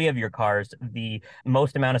all three of your cars the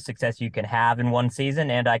most amount of success you can have in one season.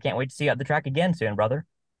 And I can't wait to see you at the track again soon, brother.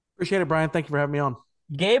 Appreciate it, Brian. Thank you for having me on.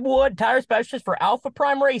 Gabe Wood, tire specialist for Alpha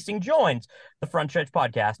Prime Racing, joins the Front Stretch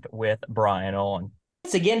Podcast with Brian Owen.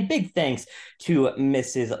 Once again, big thanks to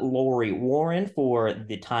Mrs. Lori Waran for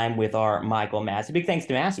the time with our Michael Massey. Big thanks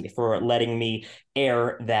to Massey for letting me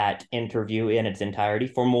air that interview in its entirety.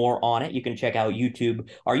 For more on it, you can check out our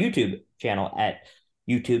YouTube channel at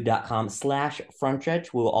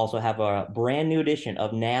youtube.com/frontstretch. We'll also have a brand new edition of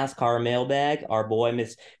NASCAR Mailbag. Our boy,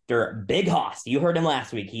 Mr. Big Hoss, you heard him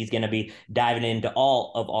last week. He's going to be diving into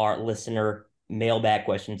all of our listener mailbag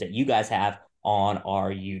questions that you guys have on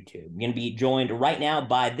our YouTube. We're going to be joined right now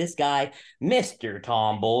by this guy, Mr.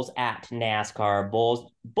 Tom Bowles at NASCAR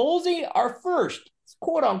Bulls. Bullsy, our first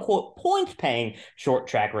quote-unquote point-paying short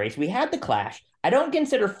track race. We had the Clash. I don't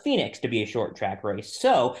consider Phoenix to be a short track race,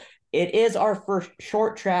 so it is our first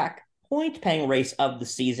short track point-paying race of the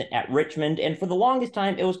season at Richmond, and for the longest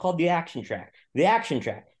time, it was called the Action Track. The Action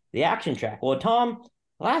Track. The Action Track. Well, Tom,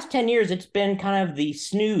 the last 10 years, it's been kind of the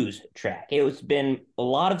snooze track. It's been a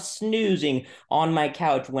lot of snoozing on my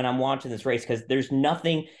couch when I'm watching this race because there's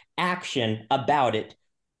nothing action about it.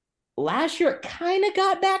 Last year, it kind of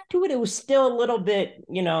got back to it. It was still a little bit,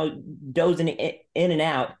 dozing in and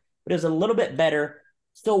out, but it was a little bit better.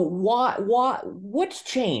 So what's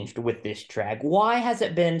changed with this track? Why has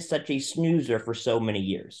it been such a snoozer for so many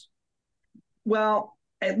years? Well,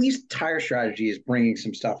 at least tire strategy is bringing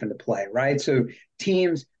some stuff into play, right? So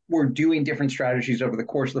teams were doing different strategies over the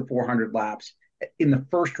course of the 400 laps. In the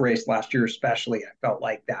first race last year especially, I felt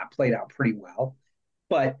like that played out pretty well.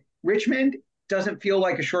 But Richmond doesn't feel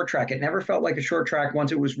like a short track. It never felt like a short track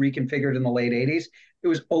once it was reconfigured in the late 80s. It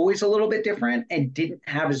was always a little bit different and didn't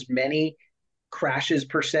have as many crashes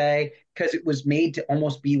per se, because it was made to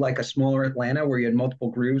almost be like a smaller Atlanta where you had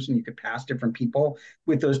multiple grooves and you could pass different people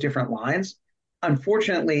with those different lines.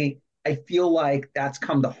 Unfortunately, I feel like that's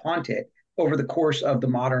come to haunt it over the course of the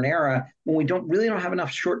modern era when we don't have enough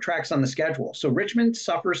short tracks on the schedule. So Richmond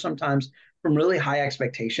suffers sometimes from really high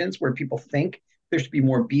expectations where people think there should be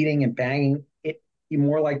more beating and banging, it be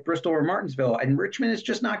more like Bristol or Martinsville, and Richmond is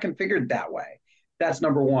just not configured that way. That's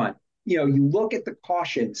number one. You look at the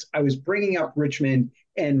cautions. I was bringing up Richmond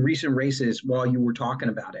and recent races while you were talking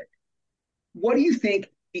about it. What do you think?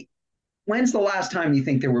 When's the last time you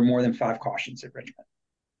think there were more than 5 cautions at Richmond?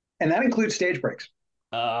 And that includes stage breaks.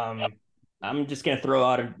 I'm just going to throw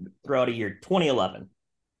out a year, 2011.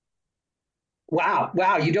 Wow.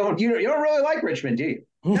 You don't really like Richmond, do you?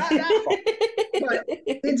 Not that far. But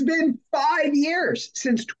it's been 5 years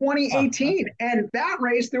since 2018. And that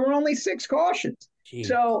race, there were only 6 cautions. Jeez.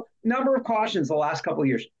 So number of cautions the last couple of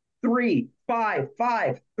years, 3, 5,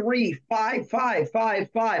 5, 3, 5, 5, 5,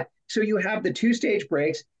 5. So you have the 2 stage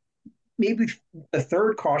breaks. Maybe the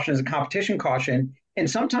third caution is a competition caution. And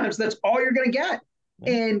sometimes that's all you're going to get.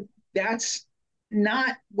 And that's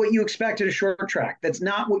not what you expect at a short track. That's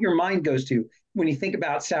not what your mind goes to when you think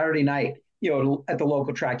about Saturday night, at the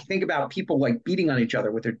local track. You think about people like beating on each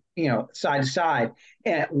other with their, side to side,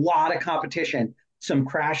 and a lot of competition, some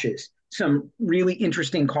crashes, some really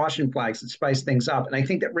interesting caution flags that spice things up. And I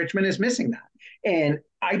think that Richmond is missing that. And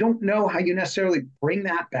I don't know how you necessarily bring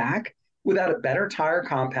that back without a better tire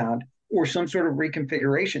compound or some sort of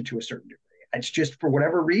reconfiguration to a certain degree. It's just, for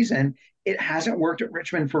whatever reason, it hasn't worked at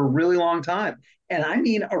Richmond for a really long time. And I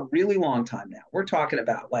mean a really long time now. We're talking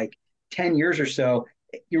about like 10 years or so.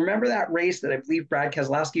 You remember that race that I believe Brad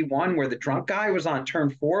Keselowski won where the drunk guy was on turn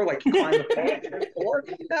 4, like he climbed the pole on turn 4?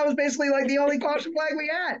 That was basically like the only caution flag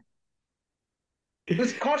we had. It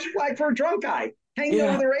was a caution flag for a drunk guy. hanging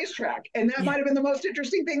over the racetrack. And that might have been the most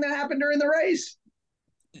interesting thing that happened during the race.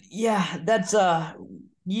 Yeah, that's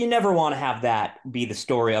you never want to have that be the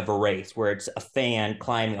story of a race where it's a fan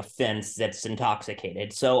climbing a fence that's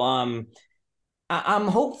intoxicated. So I'm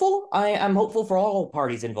hopeful. I'm hopeful for all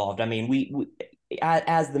parties involved. I mean, we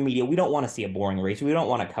as the media, we don't want to see a boring race. We don't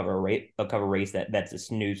want to cover a race that's a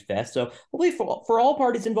snooze fest. So hopefully for all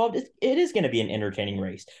parties involved, it is going to be an entertaining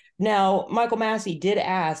race. Now, Michael Massey did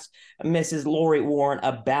ask Mrs. Lori Warren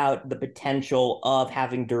about the potential of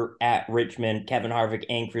having dirt at Richmond. Kevin Harvick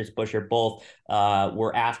and Chris Buescher both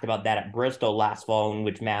were asked about that at Bristol last fall, in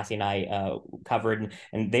which Massey and I covered,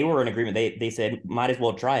 and they were in agreement. They said might as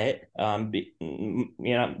well try it.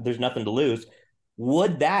 There's nothing to lose.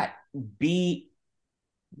 Would that be?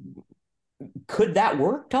 Could that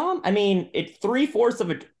work, Tom? I mean, it's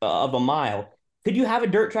 3/4 of a mile. Could you have a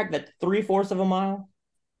dirt track that's 3/4 of a mile?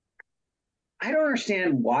 I don't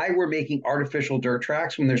understand why we're making artificial dirt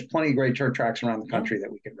tracks when there's plenty of great dirt tracks around the country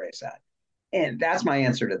that we could race at. And that's my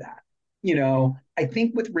answer to that. I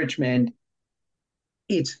think with Richmond,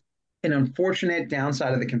 it's an unfortunate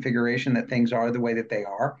downside of the configuration that things are the way that they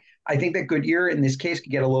are. I think that Goodyear, in this case,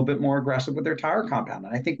 could get a little bit more aggressive with their tire compound.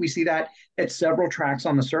 And I think we see that at several tracks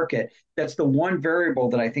on the circuit. That's the one variable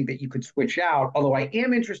that I think that you could switch out, although I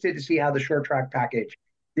am interested to see how the short track package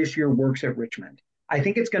this year works at Richmond. I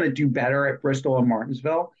think it's going to do better at Bristol and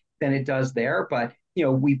Martinsville than it does there. But,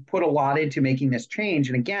 we put a lot into making this change.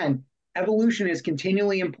 And again, evolution is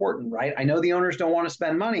continually important, right? I know the owners don't want to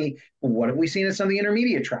spend money, but what have we seen at some of the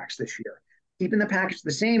intermediate tracks this year? Keeping the package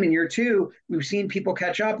the same in year two, we've seen people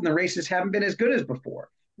catch up and the races haven't been as good as before.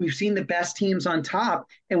 We've seen the best teams on top,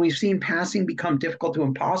 and we've seen passing become difficult to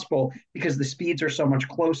impossible because the speeds are so much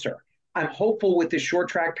closer. I'm hopeful with this short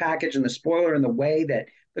track package and the spoiler and the way that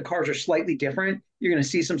the cars are slightly different. You're going to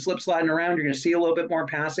see some slip sliding around. You're going to see a little bit more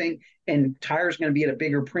passing, and tires are going to be at a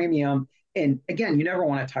bigger premium. And again, you never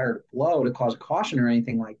want a tire to blow to cause a caution or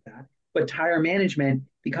anything like that. But tire management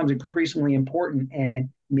becomes increasingly important, and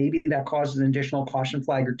maybe that causes an additional caution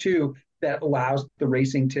flag or two that allows the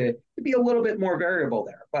racing to be a little bit more variable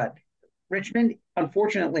there. But Richmond,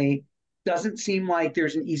 unfortunately, doesn't seem like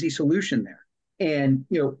there's an easy solution there. And,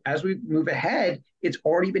 as we move ahead, it's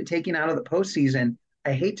already been taken out of the postseason.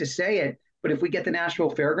 I hate to say it, but if we get the Nashville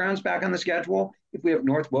Fairgrounds back on the schedule, if we have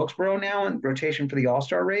North Wilkesboro now in rotation for the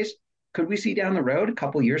All-Star race, could we see down the road a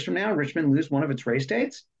couple years from now Richmond lose one of its race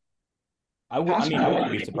dates? I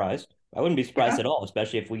wouldn't be surprised. I wouldn't be surprised at all,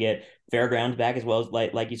 especially if we get Fairgrounds back as well as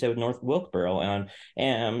like you said with North Wilkesboro.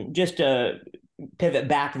 And just to pivot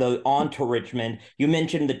back though onto Richmond, you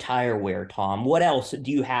mentioned the tire wear, Tom. What else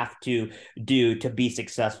do you have to do to be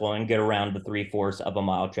successful and get around the 3/4 of a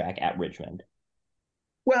mile track at Richmond?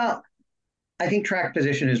 Well, I think track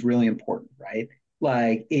position is really important, right?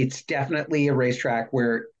 Like, it's definitely a racetrack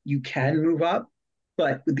where you can move up,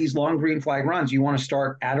 but with these long green flag runs, you want to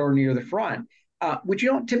start at or near the front, which you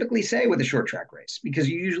don't typically say with a short track race because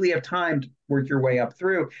you usually have time to work your way up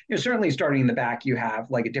through. Certainly starting in the back, you have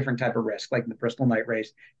like a different type of risk, like in the Bristol night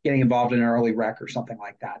race, getting involved in an early wreck or something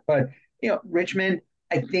like that. But, Richmond,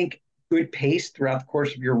 I think good pace throughout the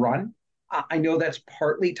course of your run. I know that's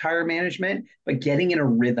partly tire management, but getting in a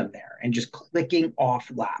rhythm there and just clicking off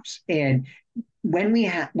laps. And when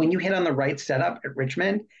you hit on the right setup at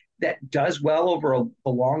Richmond that does well over a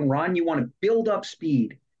long run, you want to build up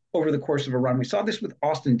speed over the course of a run. We saw this with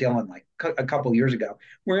Austin Dillon like a couple of years ago,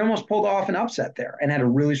 where he almost pulled off an upset there and had a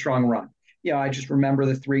really strong run. I just remember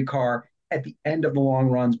the 3-car at the end of the long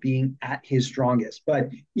runs being at his strongest. But,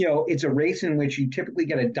 it's a race in which you typically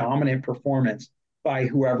get a dominant performance by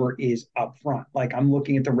whoever is up front. Like, I'm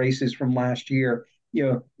looking at the races from last year,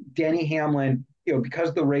 Denny Hamlin,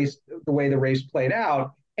 because the way the race played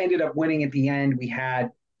out, ended up winning at the end. We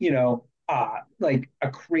had, like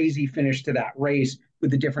a crazy finish to that race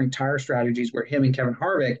with the different tire strategies where him and Kevin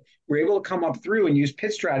Harvick were able to come up through and use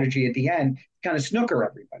pit strategy at the end, kind of snooker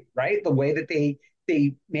everybody, right? The way that they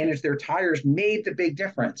managed their tires made the big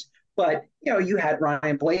difference. But, you had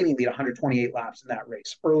Ryan Blaney lead 128 laps in that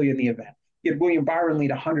race early in the event. You had William Byron lead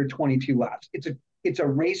 122 laps. It's a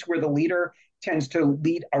race where the leader tends to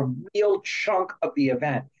lead a real chunk of the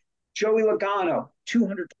event. Joey Logano,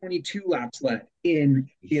 222 laps led in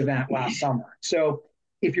the event last summer. So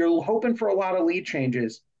if you're hoping for a lot of lead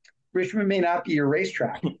changes, Richmond may not be your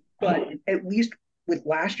racetrack. But at least with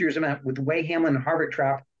last year's event, with the way Hamlin and Harvick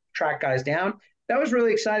track guys down, that was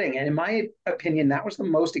really exciting. And in my opinion, that was the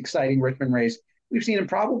most exciting Richmond race we've seen in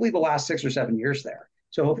probably the last 6 or 7 years there.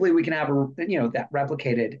 So hopefully we can have that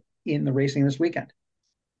replicated in the racing this weekend.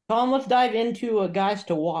 Tom, let's dive into guys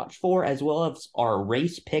to watch for as well as our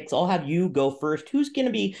race picks. I'll have you go first. Who's going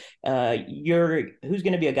to be who's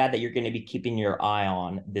going to be a guy that you're going to be keeping your eye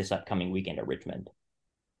on this upcoming weekend at Richmond?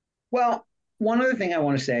 Well, one other thing I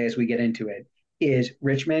want to say as we get into it is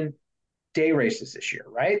Richmond day races this year,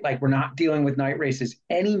 right? Like we're not dealing with night races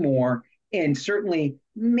anymore. And certainly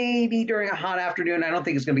maybe during a hot afternoon, I don't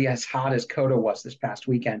think it's going to be as hot as COTA was this past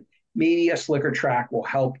weekend. Maybe a slicker track will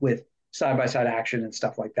help with side-by-side action and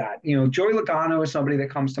stuff like that. You know, Joey Logano is somebody that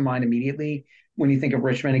comes to mind immediately when you think of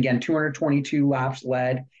Richmond. Again, 222 laps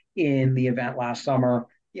led in the event last summer.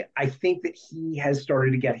 Yeah, I think that he has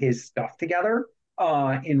started to get his stuff together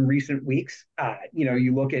in recent weeks. You know,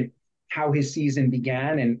 you look at how his season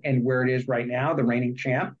began and where it is right now, the reigning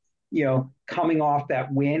champ, you know, coming off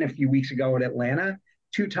that win a few weeks ago at Atlanta,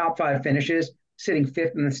 2 top 5 finishes, sitting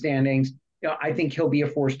 5th in the standings. You know, I think he'll be a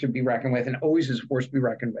force to be reckoned with and always is a force to be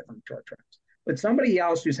reckoned with on the short tracks. But somebody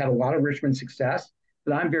else who's had a lot of Richmond success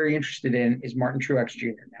that I'm very interested in is Martin Truex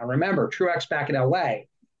Jr. Now, remember, Truex back at LA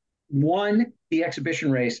won the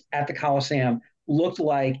exhibition race at the Coliseum, looked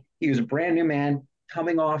like he was a brand new man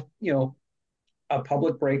coming off, you know, a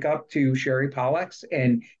public breakup to Sherry Pollux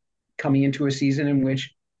and coming into a season in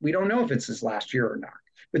which we don't know if it's his last year or not,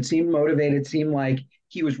 but seemed motivated, seemed like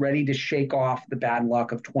he was ready to shake off the bad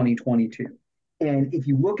luck of 2022. And if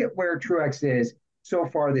you look at where Truex is so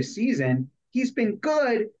far this season, he's been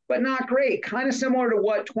good, but not great. Kind of similar to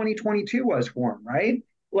what 2022 was for him, right?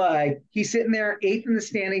 Like he's sitting there 8th in the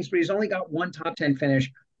standings, but he's only got 1 top 10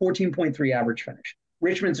 finish, 14.3 average finish.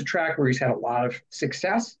 Richmond's a track where he's had a lot of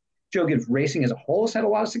success. Joe Gibbs Racing as a whole has had a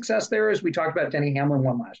lot of success there, as we talked about. Denny Hamlin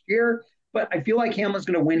won last year. But I feel like Hamlin's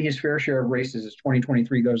going to win his fair share of races as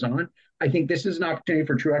 2023 goes on. I think this is an opportunity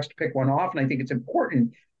for Truex to pick one off, and I think it's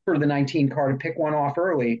important for the 19 car to pick one off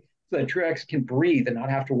early so that Truex can breathe and not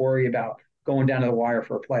have to worry about going down to the wire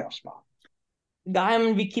for a playoff spot. Guy I'm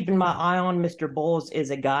going to be keeping my eye on, Mr. Bowles, is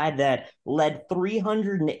a guy that led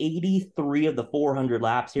 383 of the 400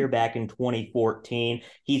 laps here back in 2014.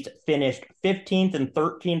 He's finished 15th and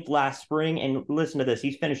 13th last spring. And listen to this.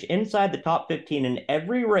 He's finished inside the top 15 in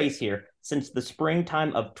every race here since the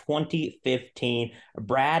springtime of 2015.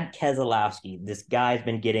 Brad Keselowski. This guy's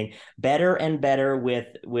been getting better and better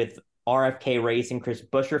with RFK Racing. Chris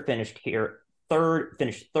Buescher finished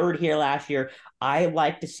third here last year. I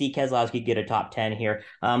like to see Keselowski get a top 10 here.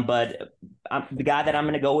 But the guy that I'm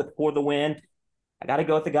going to go with for the win, I got to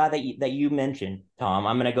go with the guy that you mentioned, Tom.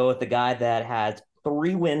 I'm going to go with the guy that has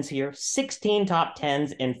 3 wins here, 16 top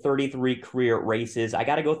 10s in 33 career races. I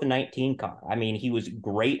got to go with the 19 car. I mean, he was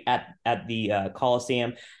great at the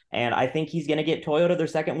Coliseum, and I think he's going to get Toyota their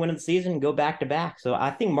second win of the season and go back-to-back. So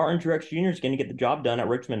I think Martin Truex Jr. is going to get the job done at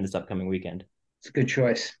Richmond this upcoming weekend. It's a good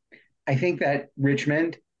choice. I think that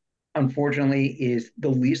Richmond, unfortunately, is the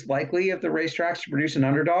least likely of the racetracks to produce an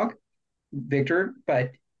underdog, Victor.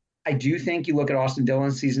 But I do think you look at Austin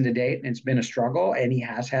Dillon's season to date, and it's been a struggle, and he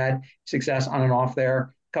has had success on and off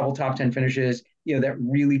there. A couple top 10 finishes, you know, that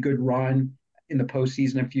really good run in the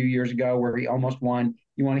postseason a few years ago where he almost won.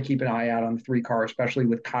 You want to keep an eye out on the 3 car, especially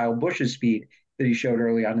with Kyle Busch's speed that he showed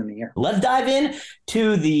early on in the year. Let's dive in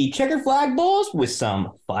to the checkered flag Bulls with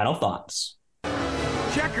some final thoughts.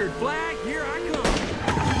 Checkered flag, here I come.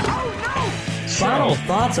 Oh, no! Final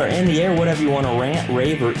thoughts are in the air, whatever you want to rant,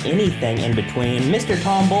 rave, or anything in between. Mr.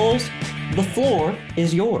 Tom Bowles, the floor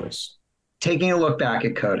is yours. Taking a look back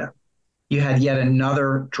at COTA, you had yet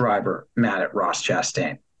another driver mad at Ross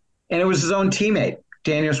Chastain. And it was his own teammate,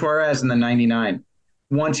 Daniel Suarez, in the 99.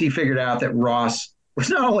 Once he figured out that Ross was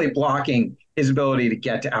not only blocking his ability to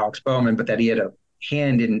get to Alex Bowman, but that he had a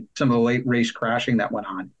hand in some of the late race crashing that went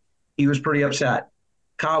on, he was pretty upset.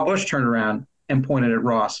 Kyle Busch turned around and pointed at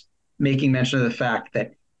Ross, making mention of the fact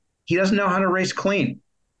that he doesn't know how to race clean.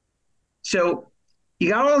 So you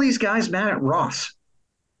got all these guys mad at Ross.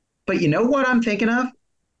 But you know what I'm thinking of?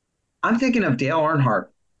 I'm thinking of Dale Earnhardt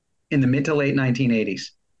in the mid to late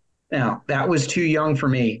 1980s. Now, that was too young for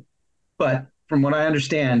me. But from what I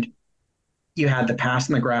understand, you had the pass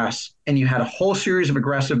in the grass, and you had a whole series of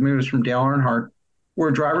aggressive moves from Dale Earnhardt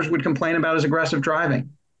where drivers would complain about his aggressive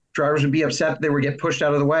driving. Drivers would be upset that they would get pushed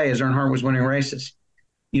out of the way as Earnhardt was winning races.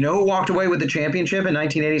 You know who walked away with the championship in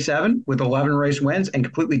 1987 with 11 race wins and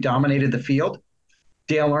completely dominated the field?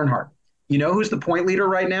 Dale Earnhardt. You know who's the point leader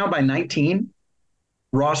right now by 19?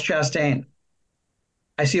 Ross Chastain.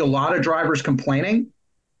 I see a lot of drivers complaining.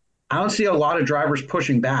 I don't see a lot of drivers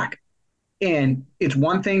pushing back. And it's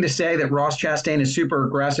one thing to say that Ross Chastain is super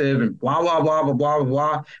aggressive and blah, blah, blah, blah, blah,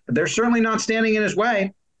 blah, but they're certainly not standing in his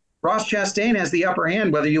way. Ross Chastain has the upper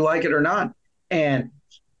hand, whether you like it or not. And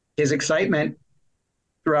his excitement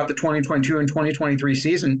throughout the 2022 and 2023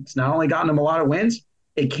 season. It's not only gotten him a lot of wins,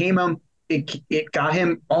 it got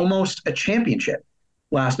him almost a championship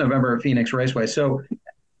last November at Phoenix Raceway. So,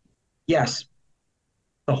 yes,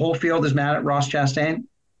 the whole field is mad at Ross Chastain.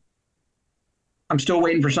 I'm still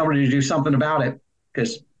waiting for somebody to do something about it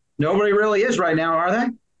because nobody really is right now, are they?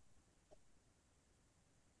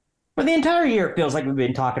 For the entire year, it feels like we've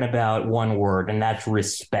been talking about one word, and that's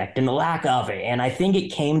respect and the lack of it. And I think it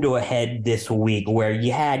came to a head this week where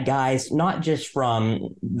you had guys not just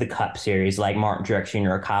from the Cup Series like Martin Truex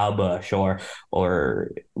Jr. or Kyle Busch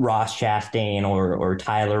or Ross Chastain or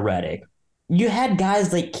Tyler Reddick. You had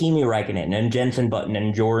guys like Kimi Räikkönen and Jenson Button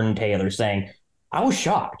and Jordan Taylor saying, I was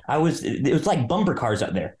shocked. It was like bumper cars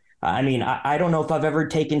up there. I mean, I don't know if I've ever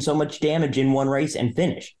taken so much damage in one race and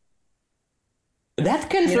finished. That's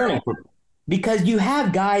concerning because you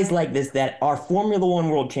have guys like this that are Formula One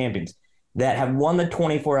world champions that have won the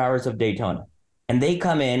 24 Hours of Daytona, and they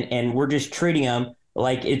come in and we're just treating them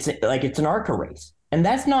like it's an ARCA race, and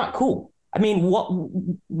that's not cool. I mean,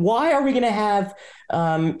 why are we going to have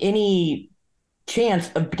any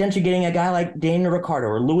chance of potentially getting a guy like Daniel Ricciardo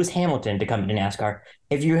or Lewis Hamilton to come to NASCAR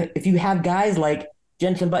if you have guys like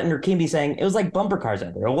Jenson Button or Kimby saying it was like bumper cars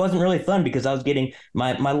out there? It wasn't really fun because I was getting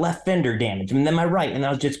my left fender damaged and then my right, and I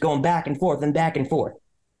was just going back and forth and back and forth.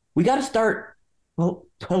 We got to start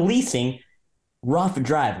policing rough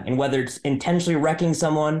driving, and whether it's intentionally wrecking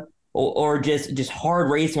someone or just hard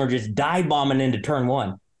racing or just dive bombing into turn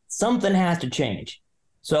one, something has to change.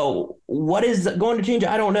 So what is going to change?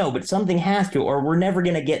 I don't know, but something has to, or we're never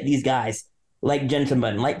going to get these guys like Jenson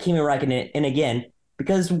Button, like Kimi Räikkönen, and again,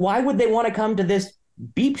 because why would they want to come to this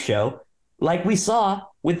beep show like we saw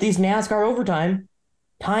with these NASCAR overtime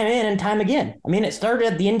time in and time again? I mean, it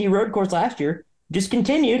started at the Indy Road Course last year, just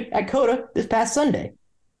continued at COTA this past Sunday.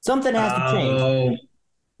 Something has to change. Oh,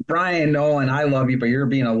 Brian Nolan, I love you, but you're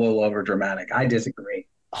being a little over dramatic. I disagree.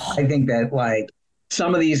 I think that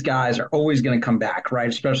some of these guys are always going to come back, right?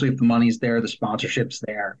 Especially if the money's there, the sponsorship's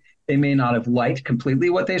there. They may not have liked completely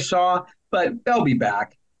what they saw, but they'll be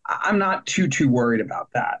back. I'm not too worried about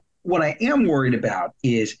that. What I am worried about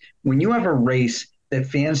is when you have a race that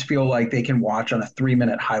fans feel like they can watch on a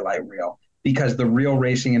 3-minute highlight reel because the real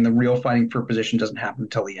racing and the real fighting for position doesn't happen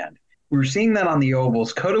until the end. We were seeing that on the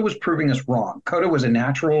ovals. COTA was proving us wrong. COTA was a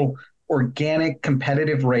natural, organic,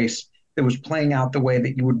 competitive race that was playing out the way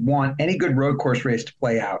that you would want any good road course race to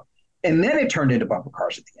play out. And then it turned into bumper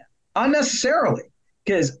cars at the end, unnecessarily,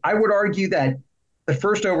 because I would argue that the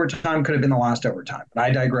first overtime could have been the last overtime, but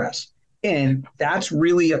I digress. And that's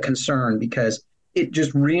really a concern because it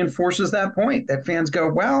just reinforces that point that fans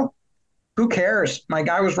go, well, who cares? My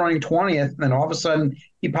guy was running 20th, and then all of a sudden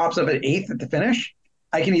he pops up at 8th at the finish.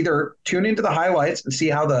 I can either tune into the highlights and see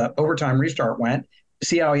how the overtime restart went,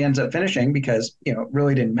 see how he ends up finishing because, it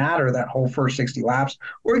really didn't matter that whole first 60 laps,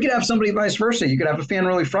 or you could have somebody vice versa. You could have a fan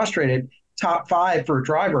really frustrated, top 5 for a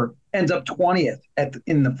driver, ends up 20th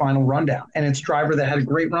in the final rundown, and it's a driver that had a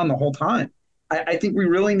great run the whole time. I think we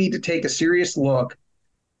really need to take a serious look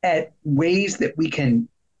at ways that we can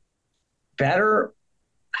better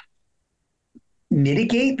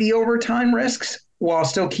mitigate the overtime risks while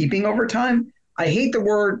still keeping overtime. I hate the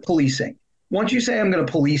word policing. Once you say I'm going to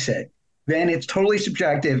police it, then it's totally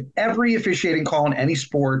subjective. Every officiating call in any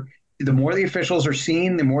sport, the more the officials are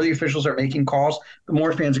seen, the more the officials are making calls, the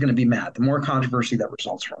more fans are going to be mad, the more controversy that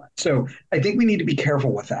results from it. So I think we need to be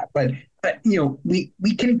careful with that. But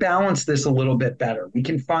we can balance this a little bit better. We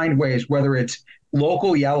can find ways, whether it's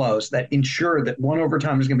local yellows that ensure that one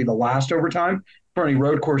overtime is going to be the last overtime for any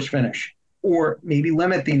road course finish, or maybe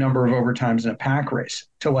limit the number of overtimes in a pack race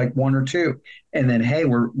to like 1 or 2. And then, hey,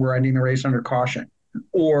 we're ending the race under caution,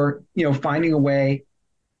 or, finding a way.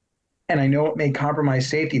 And I know it may compromise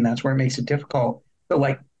safety, and that's where it makes it difficult,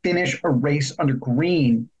 but finish a race under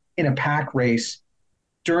green in a pack race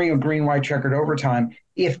during a green-white checkered overtime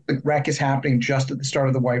if the wreck is happening just at the start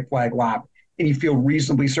of the white flag lap, and you feel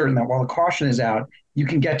reasonably certain that while the caution is out, you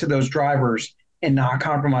can get to those drivers and not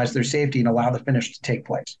compromise their safety and allow the finish to take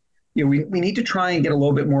place. We need to try and get a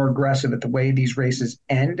little bit more aggressive at the way these races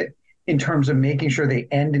end in terms of making sure they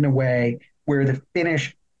end in a way where the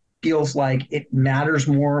finish feels like it matters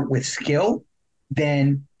more with skill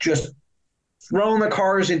than just throwing the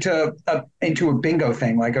cars into a bingo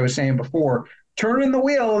thing, like I was saying before, turning the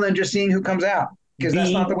wheel and then just seeing who comes out. Because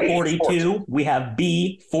that's not the way. B42. We have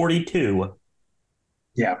B42.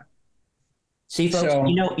 Yeah. See, folks,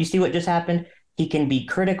 you see what just happened? He can be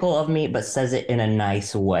critical of me, but says it in a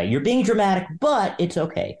nice way. You're being dramatic, but it's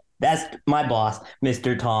okay. That's my boss,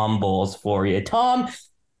 Mr. Tom Bowles, for you. Tom,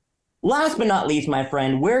 Last but not least, my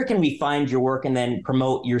friend, where can we find your work and then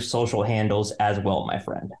promote your social handles as well, my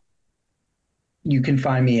friend? You can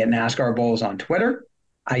find me at NASCAR Bulls on Twitter.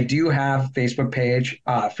 I do have a Facebook page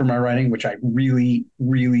for my writing, which I really,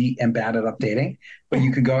 really am bad at updating, but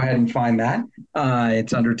you can go ahead and find that.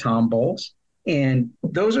 It's under Tom Bowles. And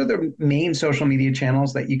those are the main social media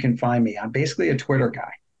channels that you can find me. I'm basically a Twitter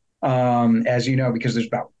guy, as you know, because there's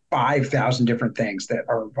about 5,000 different things that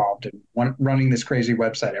are involved in running this crazy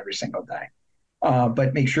website every single day.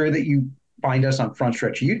 But make sure that you find us on Front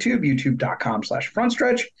Stretch YouTube,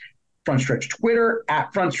 youtube.com/frontstretch, Front Stretch Twitter,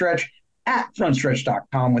 @frontstretch,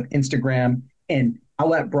 @frontstretch.com with Instagram. And I'll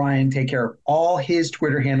let Brian take care of all his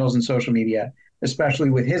Twitter handles and social media,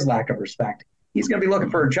 especially with his lack of respect. He's going to be looking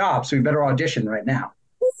for a job, so we better audition right now.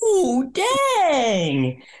 Ooh,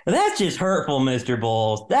 dang! That's just hurtful, Mr.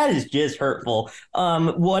 Bowles. That is just hurtful.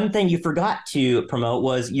 One thing you forgot to promote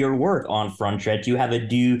was your work on Front Stretch. You have a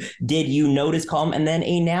Did You Notice column and then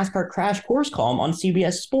a NASCAR Crash Course column on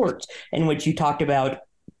CBS Sports, in which you talked about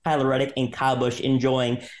Tyler Reddick and Kyle Busch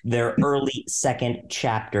enjoying their early second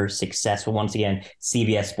chapter success. So once again,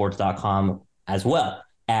 CBSSports.com as well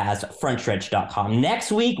as frontstretch.com.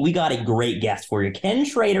 Next week, we got a great guest for you. Ken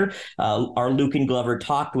Schrader, our Lucan Glover,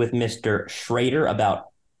 talked with Mr. Schrader about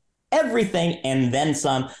everything and then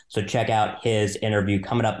some. So check out his interview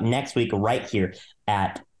coming up next week right here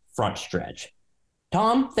at Front Stretch.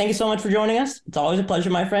 Tom, thank you so much for joining us. It's always a pleasure,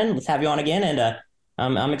 my friend. Let's have you on again. And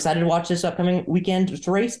I'm excited to watch this upcoming weekend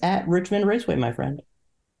race at Richmond Raceway, my friend.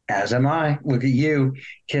 As am I. Look at you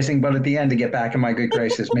kissing butt at the end to get back in my good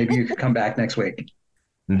graces. Maybe you could come back next week.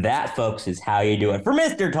 That, folks, is how you do it. For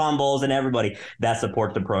Mr. Tom Bowles and everybody that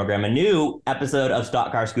supports the program, a new episode of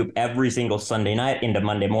Stock Car Scoop every single Sunday night into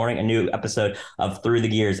Monday morning, a new episode of Through the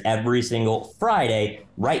Gears every single Friday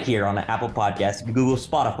right here on the Apple Podcasts, Google,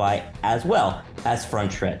 Spotify, as well as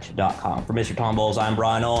frontstretch.com. For Mr. Tom Bowles, I'm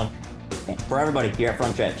Brian Olin. And for everybody here at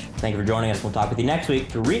Front Stretch, thank you for joining us. We'll talk with you next week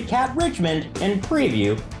to recap Richmond and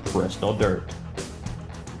preview Bristol Dirt.